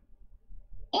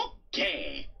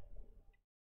 Okay.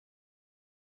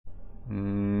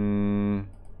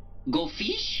 Go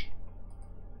fish?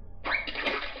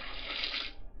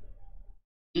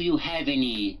 Do you have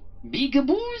any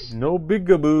bigaboos? No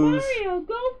bigaboos. Mario,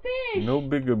 go fish. No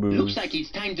bigaboos. Looks like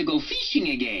it's time to go fishing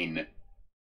again.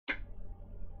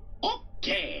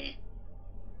 Okay.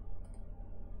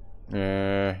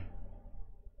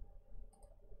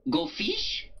 Go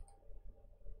fish?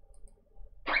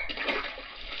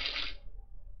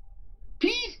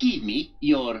 Please give me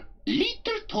your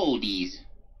little toadies.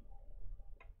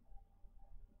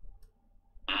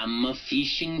 I'm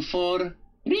fishing for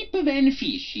Rip Van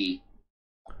Fishy.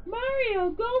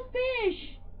 Mario, go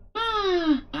fish.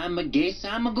 I guess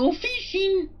I'm go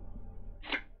fishing.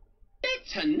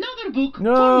 That's another book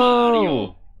No. for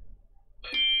Mario.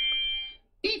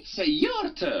 It's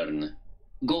your turn.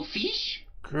 Go fish.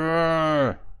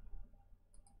 Grr.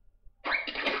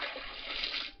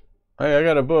 Hey, I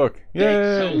got a book.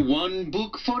 That's Yay! one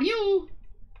book for you.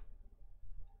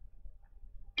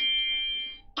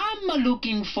 I'm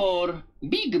looking for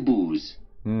Big Boo's.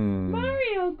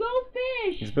 Mario, go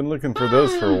fish. He's been looking for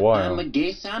those for a while. I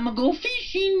guess I'm go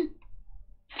fishing.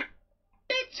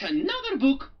 That's another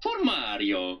book for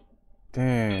Mario.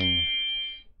 Dang.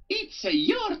 It's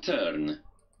your turn.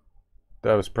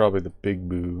 That was probably the big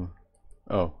boo.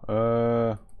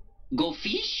 Oh, Go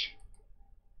fish.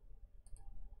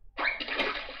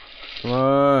 come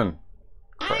on.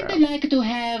 I'd like to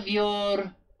have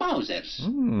your Bowser's.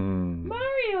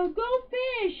 Mario, go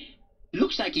fish.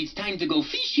 Looks like it's time to go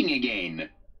fishing again.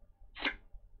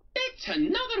 That's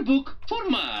another book for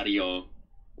Mario.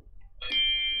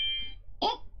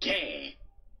 Okay.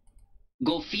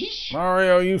 Go fish.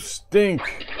 Mario, you stink.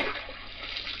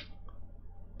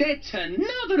 That's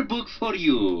another book for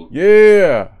you.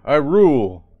 Yeah, I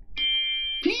rule.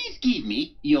 Please give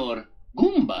me your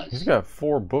Goombas. He's got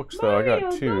 4 books though. I got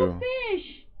Mario, 2. go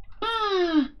fish.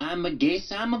 I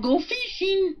guess I'm go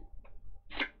fishing.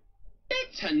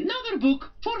 That's another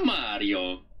book for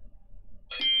Mario.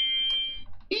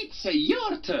 It's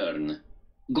your turn.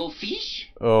 Go fish.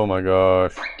 Oh my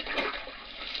gosh.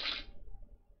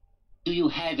 Do you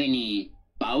have any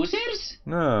Bowser's?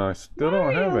 No, I still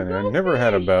don't Mario, have any. I go never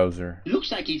had a fish. Bowser.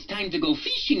 Looks like it's time to go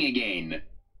fishing again.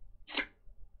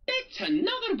 That's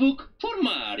another book for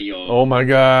Mario. Oh my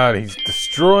god, he's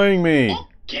destroying me.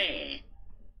 Okay.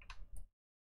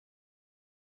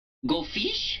 Go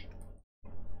fish.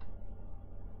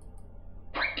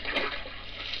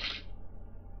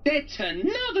 That's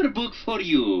another book for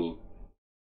you.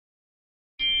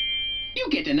 You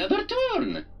get another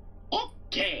turn.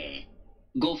 Okay.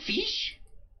 Go fish.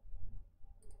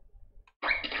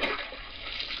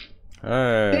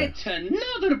 Hey. That's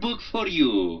another book for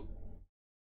you.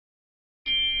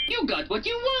 You got what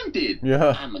you wanted.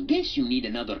 Yeah. I guess you need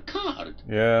another card.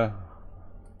 Yeah.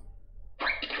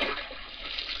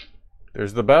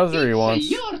 There's the Bowser he wants.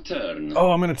 It's your turn.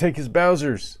 Oh, I'm gonna take his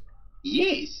Bowser's.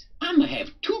 Yes, I'ma have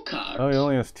 2 cards. Oh, he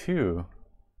only has 2.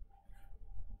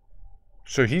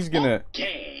 So he's gonna...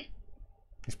 Okay.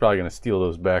 He's probably gonna steal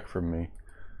those back from me.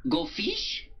 Go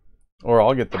fish? Or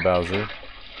I'll get the Bowser.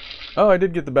 Oh, I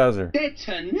did get the Bowser. That's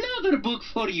another book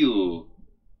for you.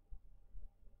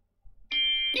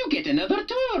 You get another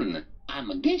turn.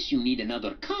 I'ma guess you need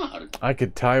another card. I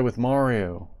could tie with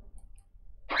Mario.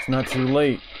 It's not too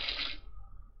late.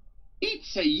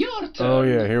 It's your turn. Oh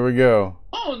yeah, here we go.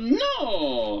 Oh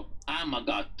no! I'ma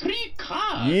got 3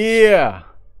 cards. Yeah!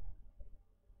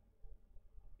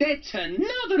 That's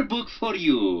another book for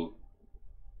you.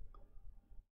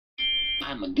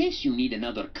 I'ma guess you need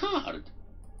another card.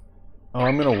 Oh,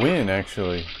 I'm gonna win,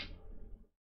 actually.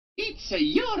 It's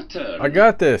your turn. I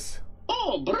got this.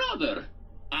 Oh, brother.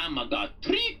 I'ma got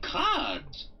 3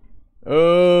 cards.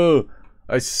 Oh,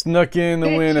 I snuck in the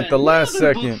win at the last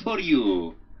another second. book for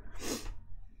you.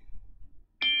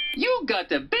 You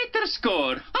got a better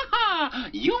score. Ha ha!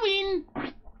 You win.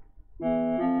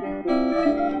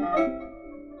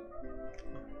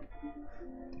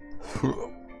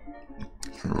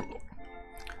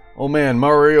 Oh man,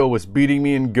 Mario was beating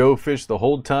me in Go Fish the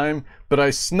whole time, but I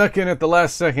snuck in at the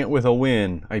last second with a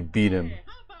win. I beat him.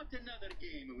 How about another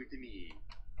game with me?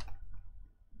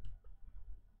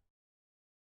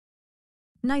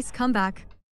 Nice comeback.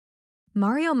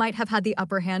 Mario might have had the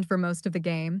upper hand for most of the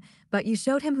game, but you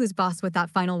showed him who's boss with that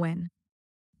final win.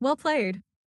 Well played.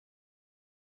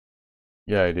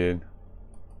 Yeah, I did.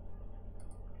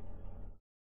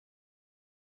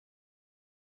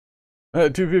 I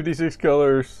had 256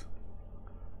 colors.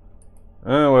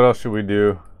 What else should we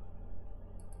do?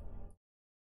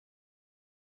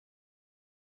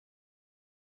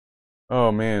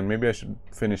 Oh man, maybe I should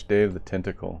finish Day of the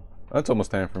Tentacle. That's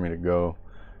almost time for me to go.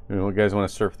 You guys want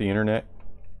to surf the internet?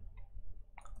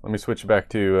 Let me switch back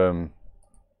to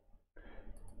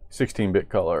 16-bit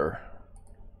color.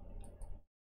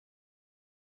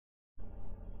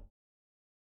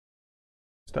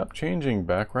 Stop changing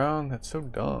background. That's so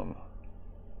dumb.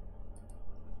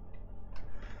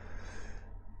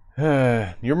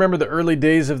 You remember the early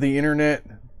days of the internet?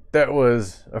 That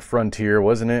was a frontier,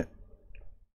 wasn't it?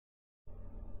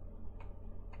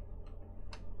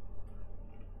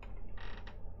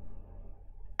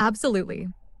 Absolutely.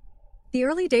 The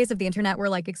early days of the internet were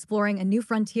like exploring a new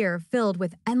frontier filled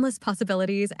with endless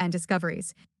possibilities and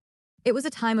discoveries. It was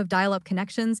a time of dial-up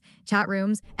connections, chat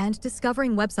rooms, and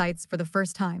discovering websites for the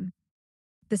first time.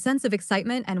 The sense of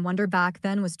excitement and wonder back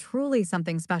then was truly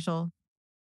something special.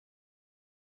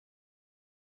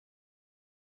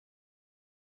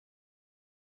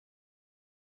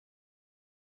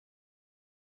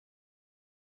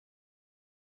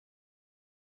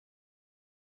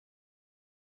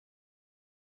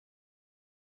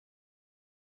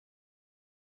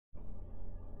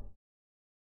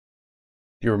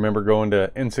 Do you remember going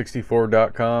to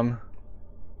n64.com?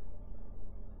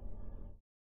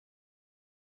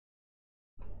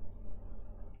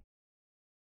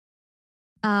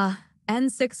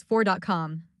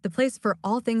 N64.com, the place for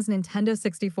all things Nintendo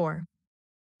 64.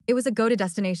 It was a go-to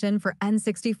destination for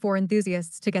N64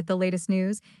 enthusiasts to get the latest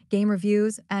news, game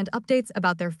reviews, and updates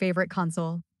about their favorite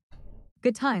console.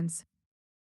 Good times.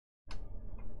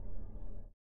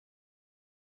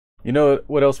 You know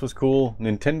what else was cool?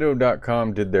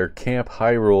 Nintendo.com did their Camp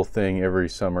Hyrule thing every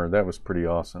summer. That was pretty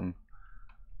awesome.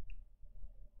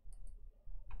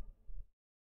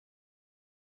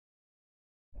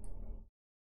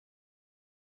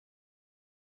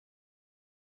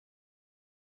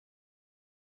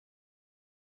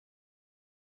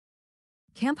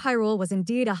 Camp Hyrule was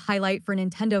indeed a highlight for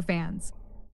Nintendo fans.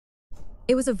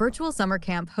 It was a virtual summer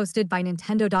camp hosted by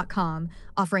Nintendo.com,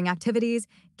 offering activities,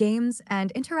 games,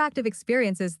 and interactive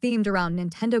experiences themed around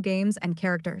Nintendo games and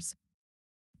characters.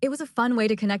 It was a fun way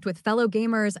to connect with fellow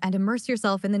gamers and immerse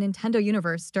yourself in the Nintendo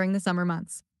universe during the summer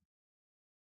months.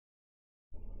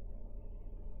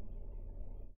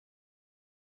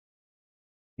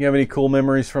 You have any cool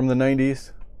memories from the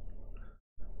 90s?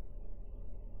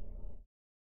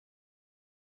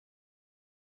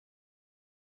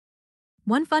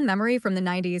 One fun memory from the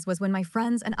 90s was when my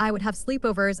friends and I would have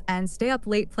sleepovers and stay up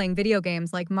late playing video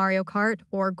games like Mario Kart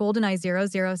or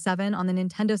GoldenEye 007 on the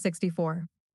Nintendo 64.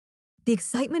 The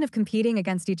excitement of competing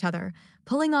against each other,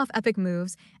 pulling off epic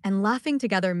moves, and laughing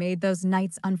together made those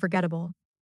nights unforgettable.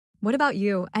 What about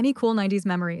you? Any cool 90s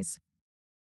memories?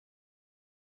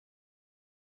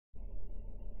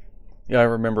 Yeah, I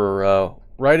remember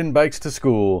riding bikes to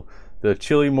school, the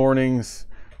chilly mornings,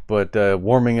 but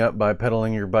warming up by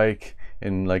pedaling your bike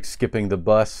and like skipping the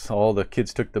bus. All the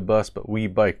kids took the bus, but we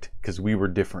biked because we were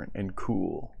different and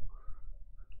cool.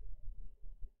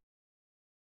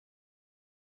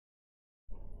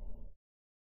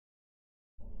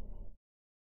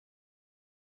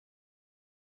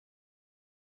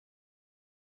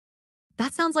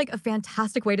 That sounds like a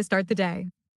fantastic way to start the day.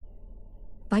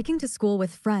 Biking to school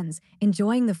with friends,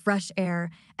 enjoying the fresh air,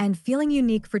 and feeling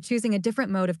unique for choosing a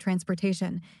different mode of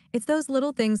transportation. It's those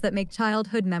little things that make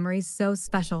childhood memories so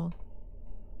special.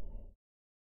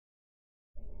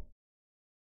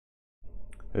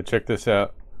 Hey, check this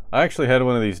out. I actually had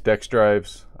one of these Dex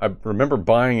drives. I remember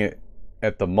buying it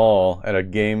at the mall at a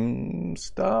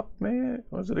GameStop, man.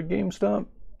 Was it a GameStop?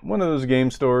 One of those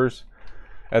game stores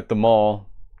at the mall.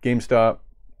 GameStop,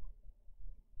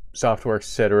 Software,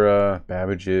 etc.,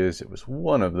 Babbage's. It was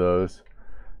one of those.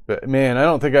 But man, I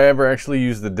don't think I ever actually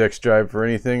used the Dex drive for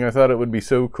anything. I thought it would be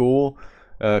so cool.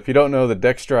 If you don't know, the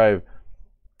Dex drive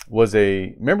was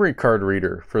a memory card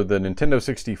reader for the Nintendo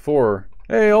 64.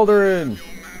 Hey, Alderin!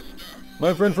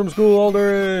 My friend from school,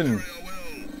 Alderin!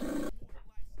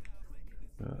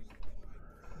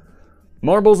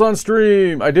 Marbles on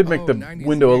stream! I did make the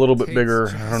window a little bit bigger.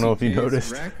 I don't know if you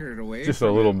noticed. Just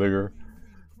a little bigger.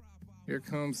 Here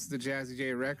comes the Jazzy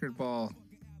J record ball.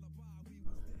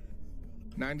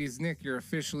 90s Nick, you're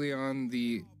officially on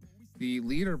the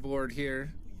leaderboard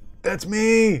here. That's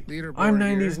me! Leaderboard I'm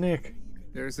 90s here. Nick.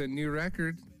 There's a new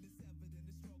record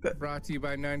brought to you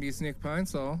by 90s Nick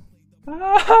Pinesall.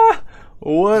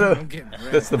 What a...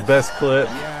 That's the best clip.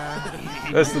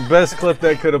 Yeah. That's the best clip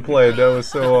that could have played. That was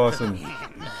so awesome.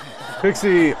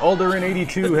 Pixie,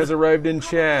 Alderin82 has arrived in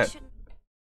chat.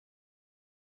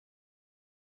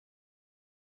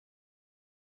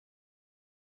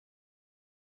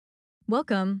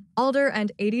 Welcome, Alder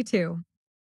and 82.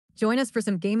 Join us for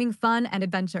some gaming fun and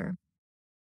adventure.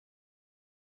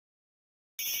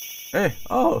 Hey,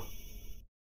 oh.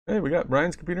 Hey, we got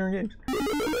Brian's Computer and Games.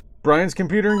 Brian's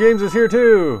Computer and Games is here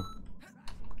too.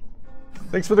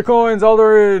 Thanks for the coins,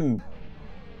 Alderin.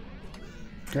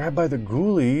 Grabbed by the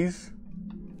ghoulies.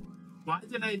 Why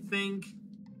did I think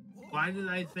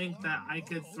that I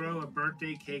could throw a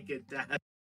birthday cake at Dad?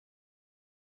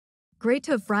 Great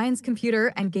to have Brian's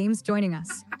Computer and Games joining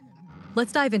us.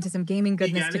 Let's dive into some gaming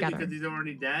goodness together. Because he's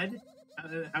already dead?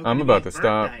 I'm about to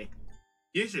stop.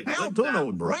 You should clip that.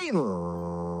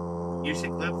 You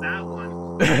should clip that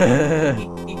one.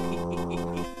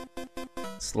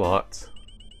 Slots.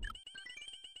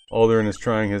 Alderin is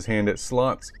trying his hand at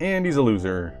slots, and he's a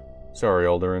loser. Sorry,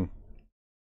 Alderin.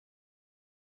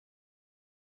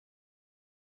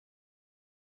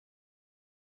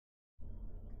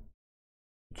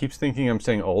 He keeps thinking I'm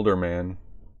saying Alderman.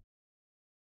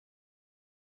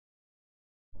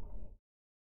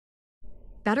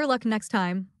 Better luck next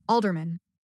time, Alderman.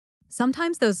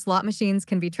 Sometimes those slot machines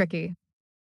can be tricky.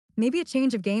 Maybe a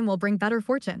change of game will bring better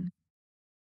fortune.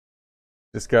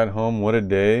 Just got home, what a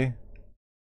day.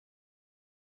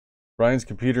 Brian's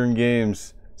Computer and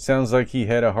Games. Sounds like he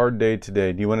had a hard day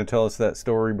today. Do you want to tell us that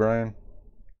story, Brian?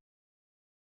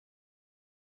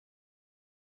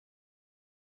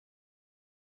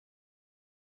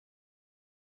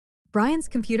 Brian's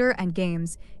Computer and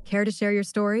Games. Care to share your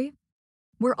story?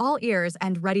 We're all ears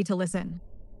and ready to listen.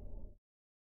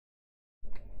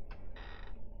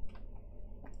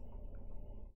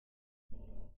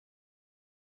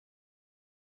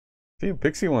 See,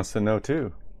 Pixie wants to know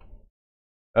too.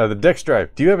 The Dex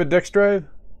drive. Do you have a Dex drive?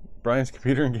 Brian's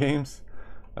Computer and Games?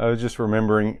 I was just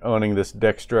remembering owning this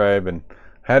Dex drive and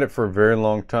had it for a very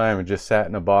long time. It just sat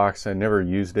in a box. I never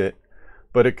used it.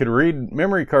 But it could read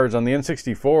memory cards on the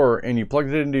N64, and you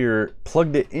plugged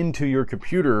it into your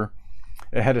computer.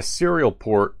 It had a serial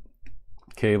port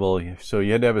cable, so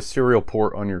you had to have a serial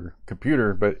port on your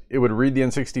computer, but it would read the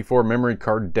N64 memory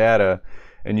card data,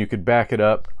 and you could back it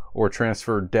up or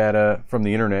transfer data from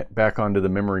the internet back onto the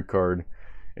memory card.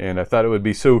 And I thought it would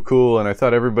be so cool, and I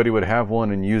thought everybody would have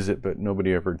one and use it, but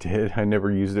nobody ever did. I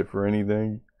never used it for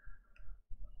anything.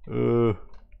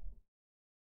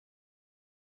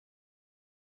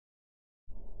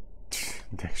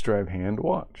 Dex drive hand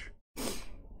watch.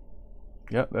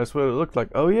 Yep, that's what it looked like.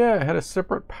 Oh yeah, it had a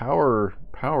separate power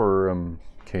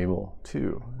cable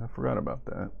too. I forgot about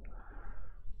that.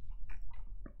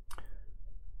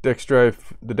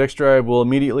 The Dex drive will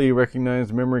immediately recognize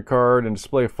the memory card and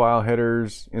display file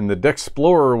headers in the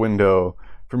Dexplorer window.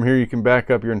 From here, you can back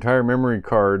up your entire memory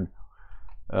card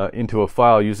into a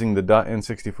file using the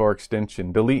 .n64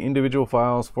 extension. Delete individual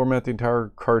files, format the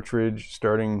entire cartridge,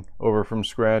 starting over from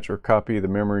scratch, or copy the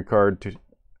memory card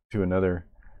to another.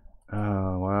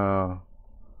 Oh, wow.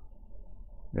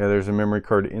 Yeah, there's a memory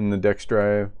card in the Dex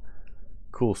drive.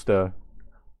 cool stuff.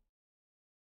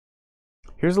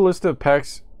 Here's a list of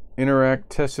packs Interact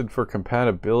tested for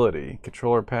compatibility.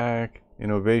 Controller pack,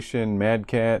 Innovation, Mad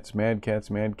Cats.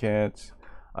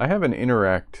 I have an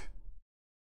Interact.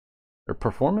 Or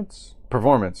Performance?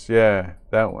 Performance, yeah,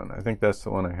 that one. I think that's the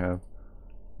one I have.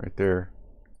 Right there.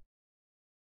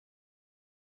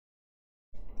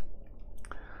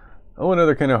 Oh,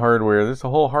 another kind of hardware. There's a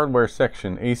whole hardware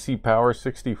section. AC Power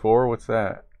 64, what's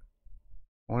that?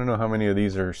 I want to know how many of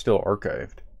these are still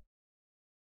archived.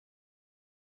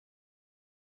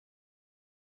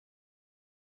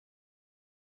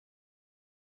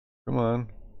 Come on.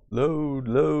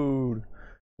 Load.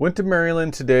 Went to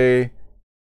Maryland today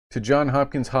to John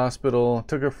Hopkins Hospital.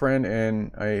 Took a friend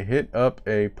and I hit up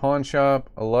a pawn shop.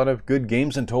 A lot of good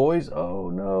games and toys. Oh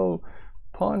no.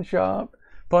 Pawn shop.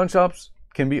 Pawn shops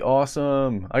can be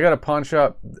awesome. I got a pawn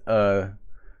shop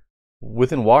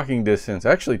within walking distance.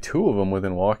 Actually, 2 of them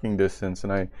within walking distance.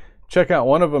 And I check out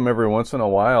one of them every once in a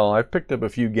while. I've picked up a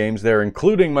few games there,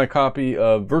 including my copy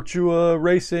of Virtua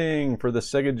Racing for the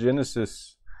Sega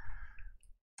Genesis.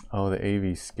 Oh, the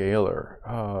AV Scaler.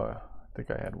 Oh, I think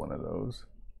I had one of those.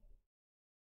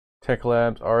 Tech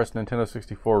Labs RS Nintendo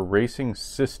 64 Racing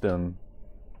System.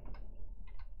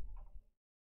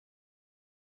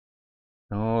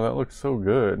 Oh, that looks so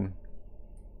good.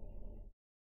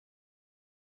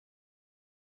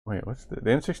 Wait, what's the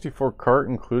N64 cart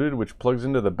included, which plugs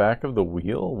into the back of the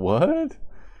wheel? What?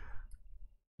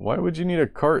 Why would you need a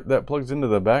cart that plugs into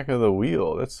the back of the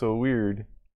wheel? That's so weird.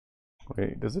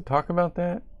 Wait, does it talk about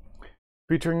that?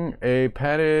 Featuring a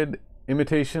padded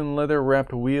imitation leather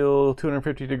wrapped wheel,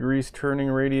 250 degrees turning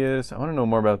radius. I want to know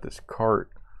more about this cart.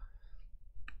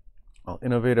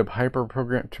 Innovative hyper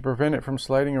program to prevent it from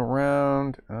sliding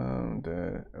around.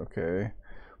 Okay.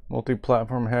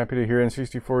 Multi-platform, happy to hear.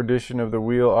 N64 edition of the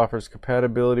wheel offers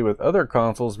compatibility with other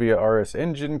consoles via RS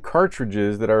Engine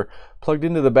cartridges that are plugged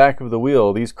into the back of the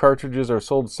wheel. These cartridges are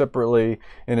sold separately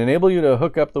and enable you to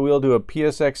hook up the wheel to a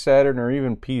PSX, Saturn, or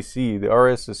even PC. The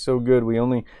RS is so good, we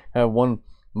only have one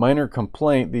minor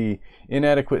complaint: the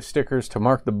inadequate stickers to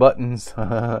mark the buttons.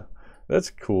 That's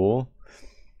cool.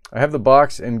 I have the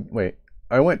box and wait,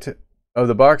 I went to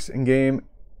the box and game,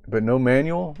 but no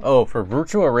manual. Oh, for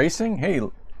Virtua Racing? Hey,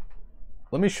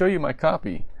 let me show you my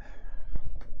copy.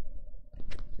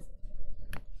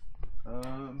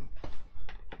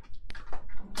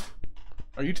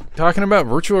 Are you talking about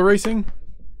Virtua Racing?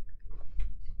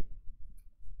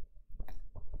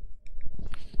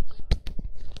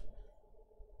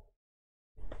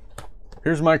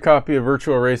 Here's my copy of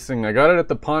Virtua Racing. I got it at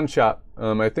the pawn shop.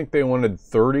 I think they wanted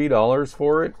 $30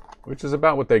 for it, which is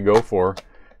about what they go for.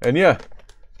 And yeah,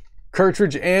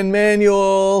 cartridge and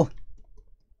manual.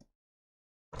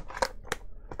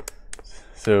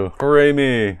 So, hooray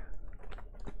me.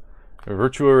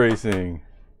 Virtua Racing.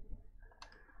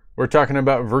 We're talking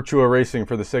about Virtua Racing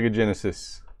for the Sega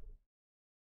Genesis.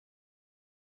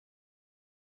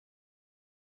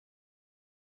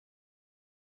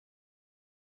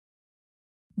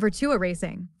 Virtua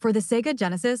Racing for the Sega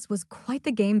Genesis was quite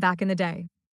the game back in the day.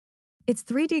 Its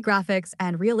 3D graphics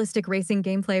and realistic racing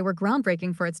gameplay were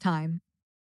groundbreaking for its time.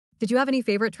 Did you have any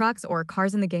favorite trucks or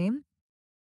cars in the game?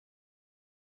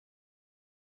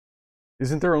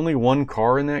 Isn't there only one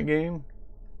car in that game?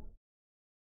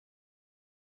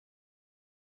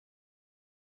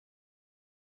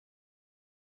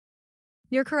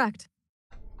 You're correct.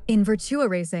 In Virtua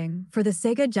Racing, for the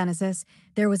Sega Genesis,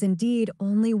 there was indeed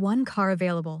only one car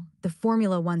available, the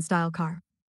Formula One style car.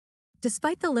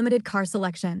 Despite the limited car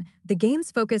selection, the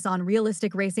game's focus on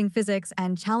realistic racing physics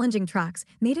and challenging tracks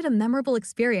made it a memorable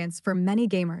experience for many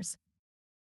gamers.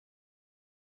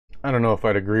 I don't know if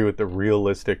I'd agree with the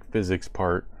realistic physics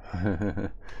part,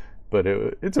 but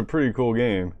it's a pretty cool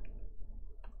game.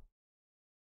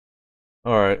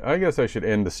 Alright, I guess I should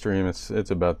end the stream. It's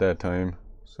about that time.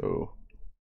 So,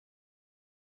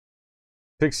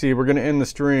 Pixie, we're going to end the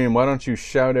stream. Why don't you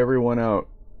shout everyone out?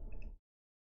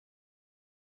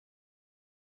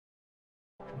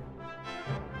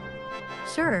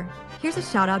 Sure. Here's a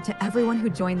shout out to everyone who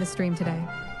joined the stream today.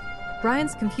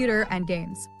 Brian's Computer and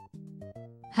Games.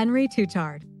 Henry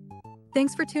Tuchard.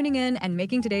 Thanks for tuning in and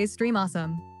making today's stream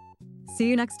awesome. See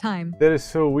you next time. That is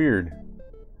so weird.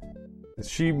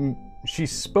 She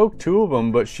spoke 2 of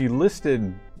them, but she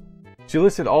listed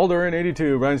Alder in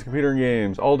 82, Brian's Computer and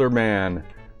Games, Alderman,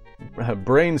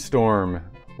 Brainstorm,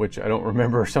 which I don't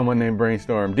remember someone named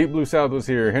Brainstorm. Deep Blue South was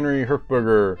here, Henry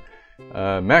Herfberger,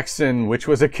 Maxon, which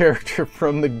was a character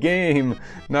from the game,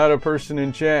 not a person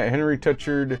in chat, Henry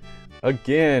Touchard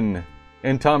again,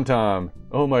 and TomTom.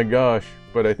 Oh my gosh,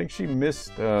 but I think she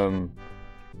missed some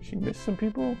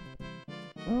people.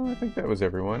 Oh, I think that was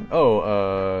everyone.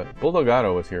 Oh,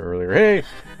 Bulldogato was here earlier. Hey,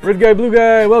 Red Guy, Blue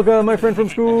Guy, welcome, my friend from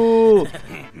school.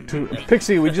 To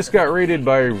Pixie, we just got raided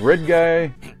by Red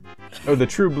Guy. Oh, the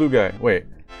True Blue Guy. Wait,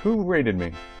 who raided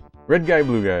me? Red Guy,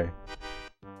 Blue Guy.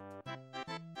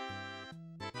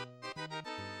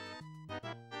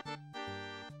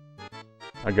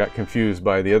 I got confused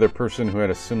by the other person who had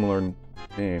a similar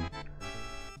name.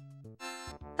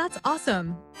 That's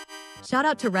awesome. Shout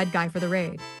out to Red Guy for the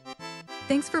raid.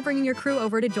 Thanks for bringing your crew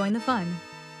over to join the fun.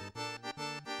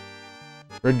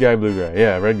 Red Guy, Blue Guy.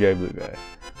 Yeah, Red Guy, Blue Guy.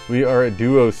 We are a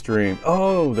duo stream.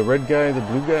 Oh, the Red Guy, the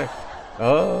Blue Guy.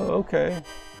 Oh, okay.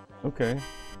 Okay.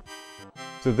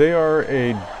 So they are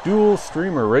a dual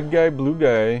streamer. Red Guy, Blue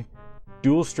Guy.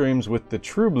 Dual streams with the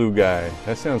True Blue Guy.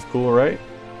 That sounds cool, right?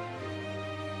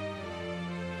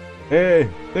 Hey,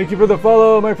 thank you for the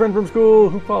follow, my friend from school.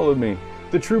 Who followed me?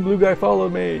 The True Blue Guy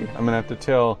followed me. I'm gonna have to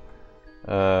tell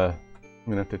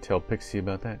Pixie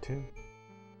about that too.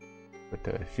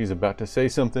 But she's about to say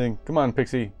something. Come on,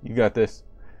 Pixie, you got this.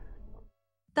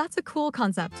 That's a cool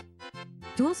concept.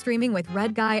 Dual streaming with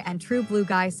Red Guy and True Blue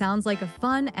Guy sounds like a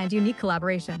fun and unique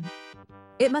collaboration.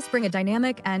 It must bring a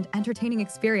dynamic and entertaining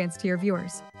experience to your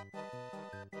viewers.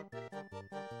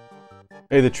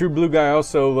 Hey, the True Blue Guy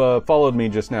also followed me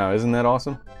just now. Isn't that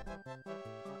awesome?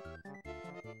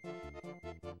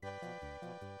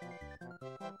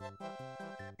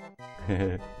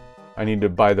 I need to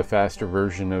buy the faster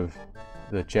version of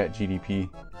the ChatGPT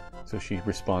so she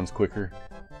responds quicker.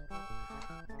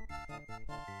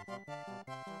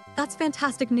 That's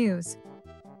fantastic news.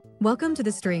 Welcome to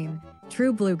the stream,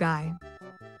 True Blue Guy.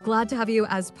 Glad to have you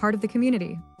as part of the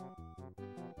community.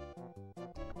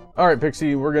 Alright,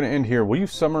 Pixie, we're going to end here. Will you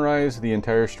summarize the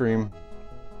entire stream?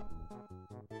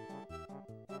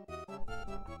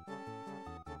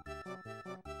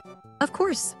 Of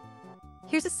course.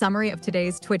 Here's a summary of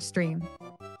today's Twitch stream.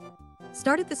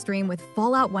 Started the stream with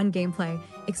Fallout 1 gameplay,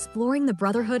 exploring the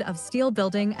Brotherhood of Steel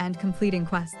building and completing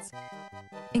quests.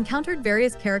 Encountered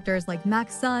various characters like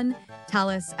Max Sun,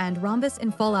 Talus, and Rhombus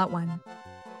in Fallout 1.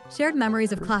 Shared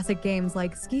memories of classic games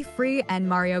like Ski Free and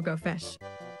Mario Go Fish.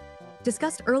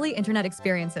 Discussed early internet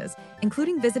experiences,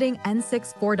 including visiting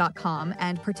n64.com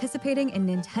and participating in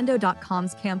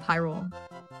Nintendo.com's Camp Hyrule.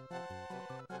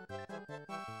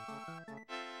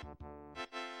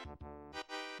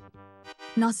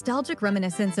 Nostalgic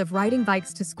reminiscence of riding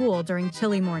bikes to school during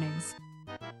chilly mornings.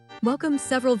 Welcome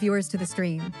several viewers to the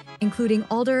stream, including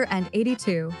Alder and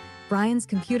 82, Brian's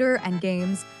Computer and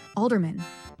Games, Alderman,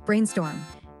 Brainstorm,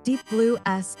 Deep Blue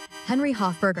S, Henry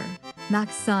Hofberger,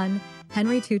 Max Sun,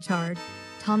 Henry Tuchard,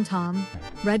 Tom Tom,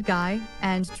 Red Guy,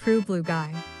 and True Blue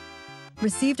Guy.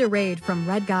 Received a raid from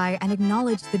Red Guy and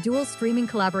acknowledged the dual streaming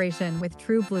collaboration with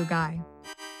True Blue Guy.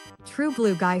 True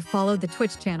Blue Guy followed the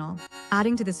Twitch channel,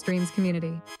 adding to the stream's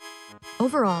community.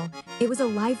 Overall, it was a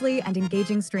lively and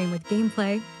engaging stream with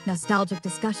gameplay, nostalgic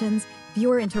discussions,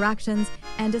 viewer interactions,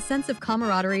 and a sense of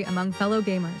camaraderie among fellow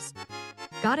gamers.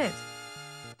 Got it?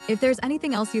 If there's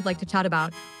anything else you'd like to chat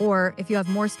about, or if you have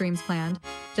more streams planned,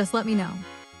 just let me know.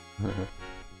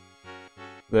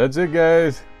 That's it,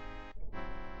 guys.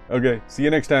 Okay, see you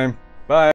next time. Bye.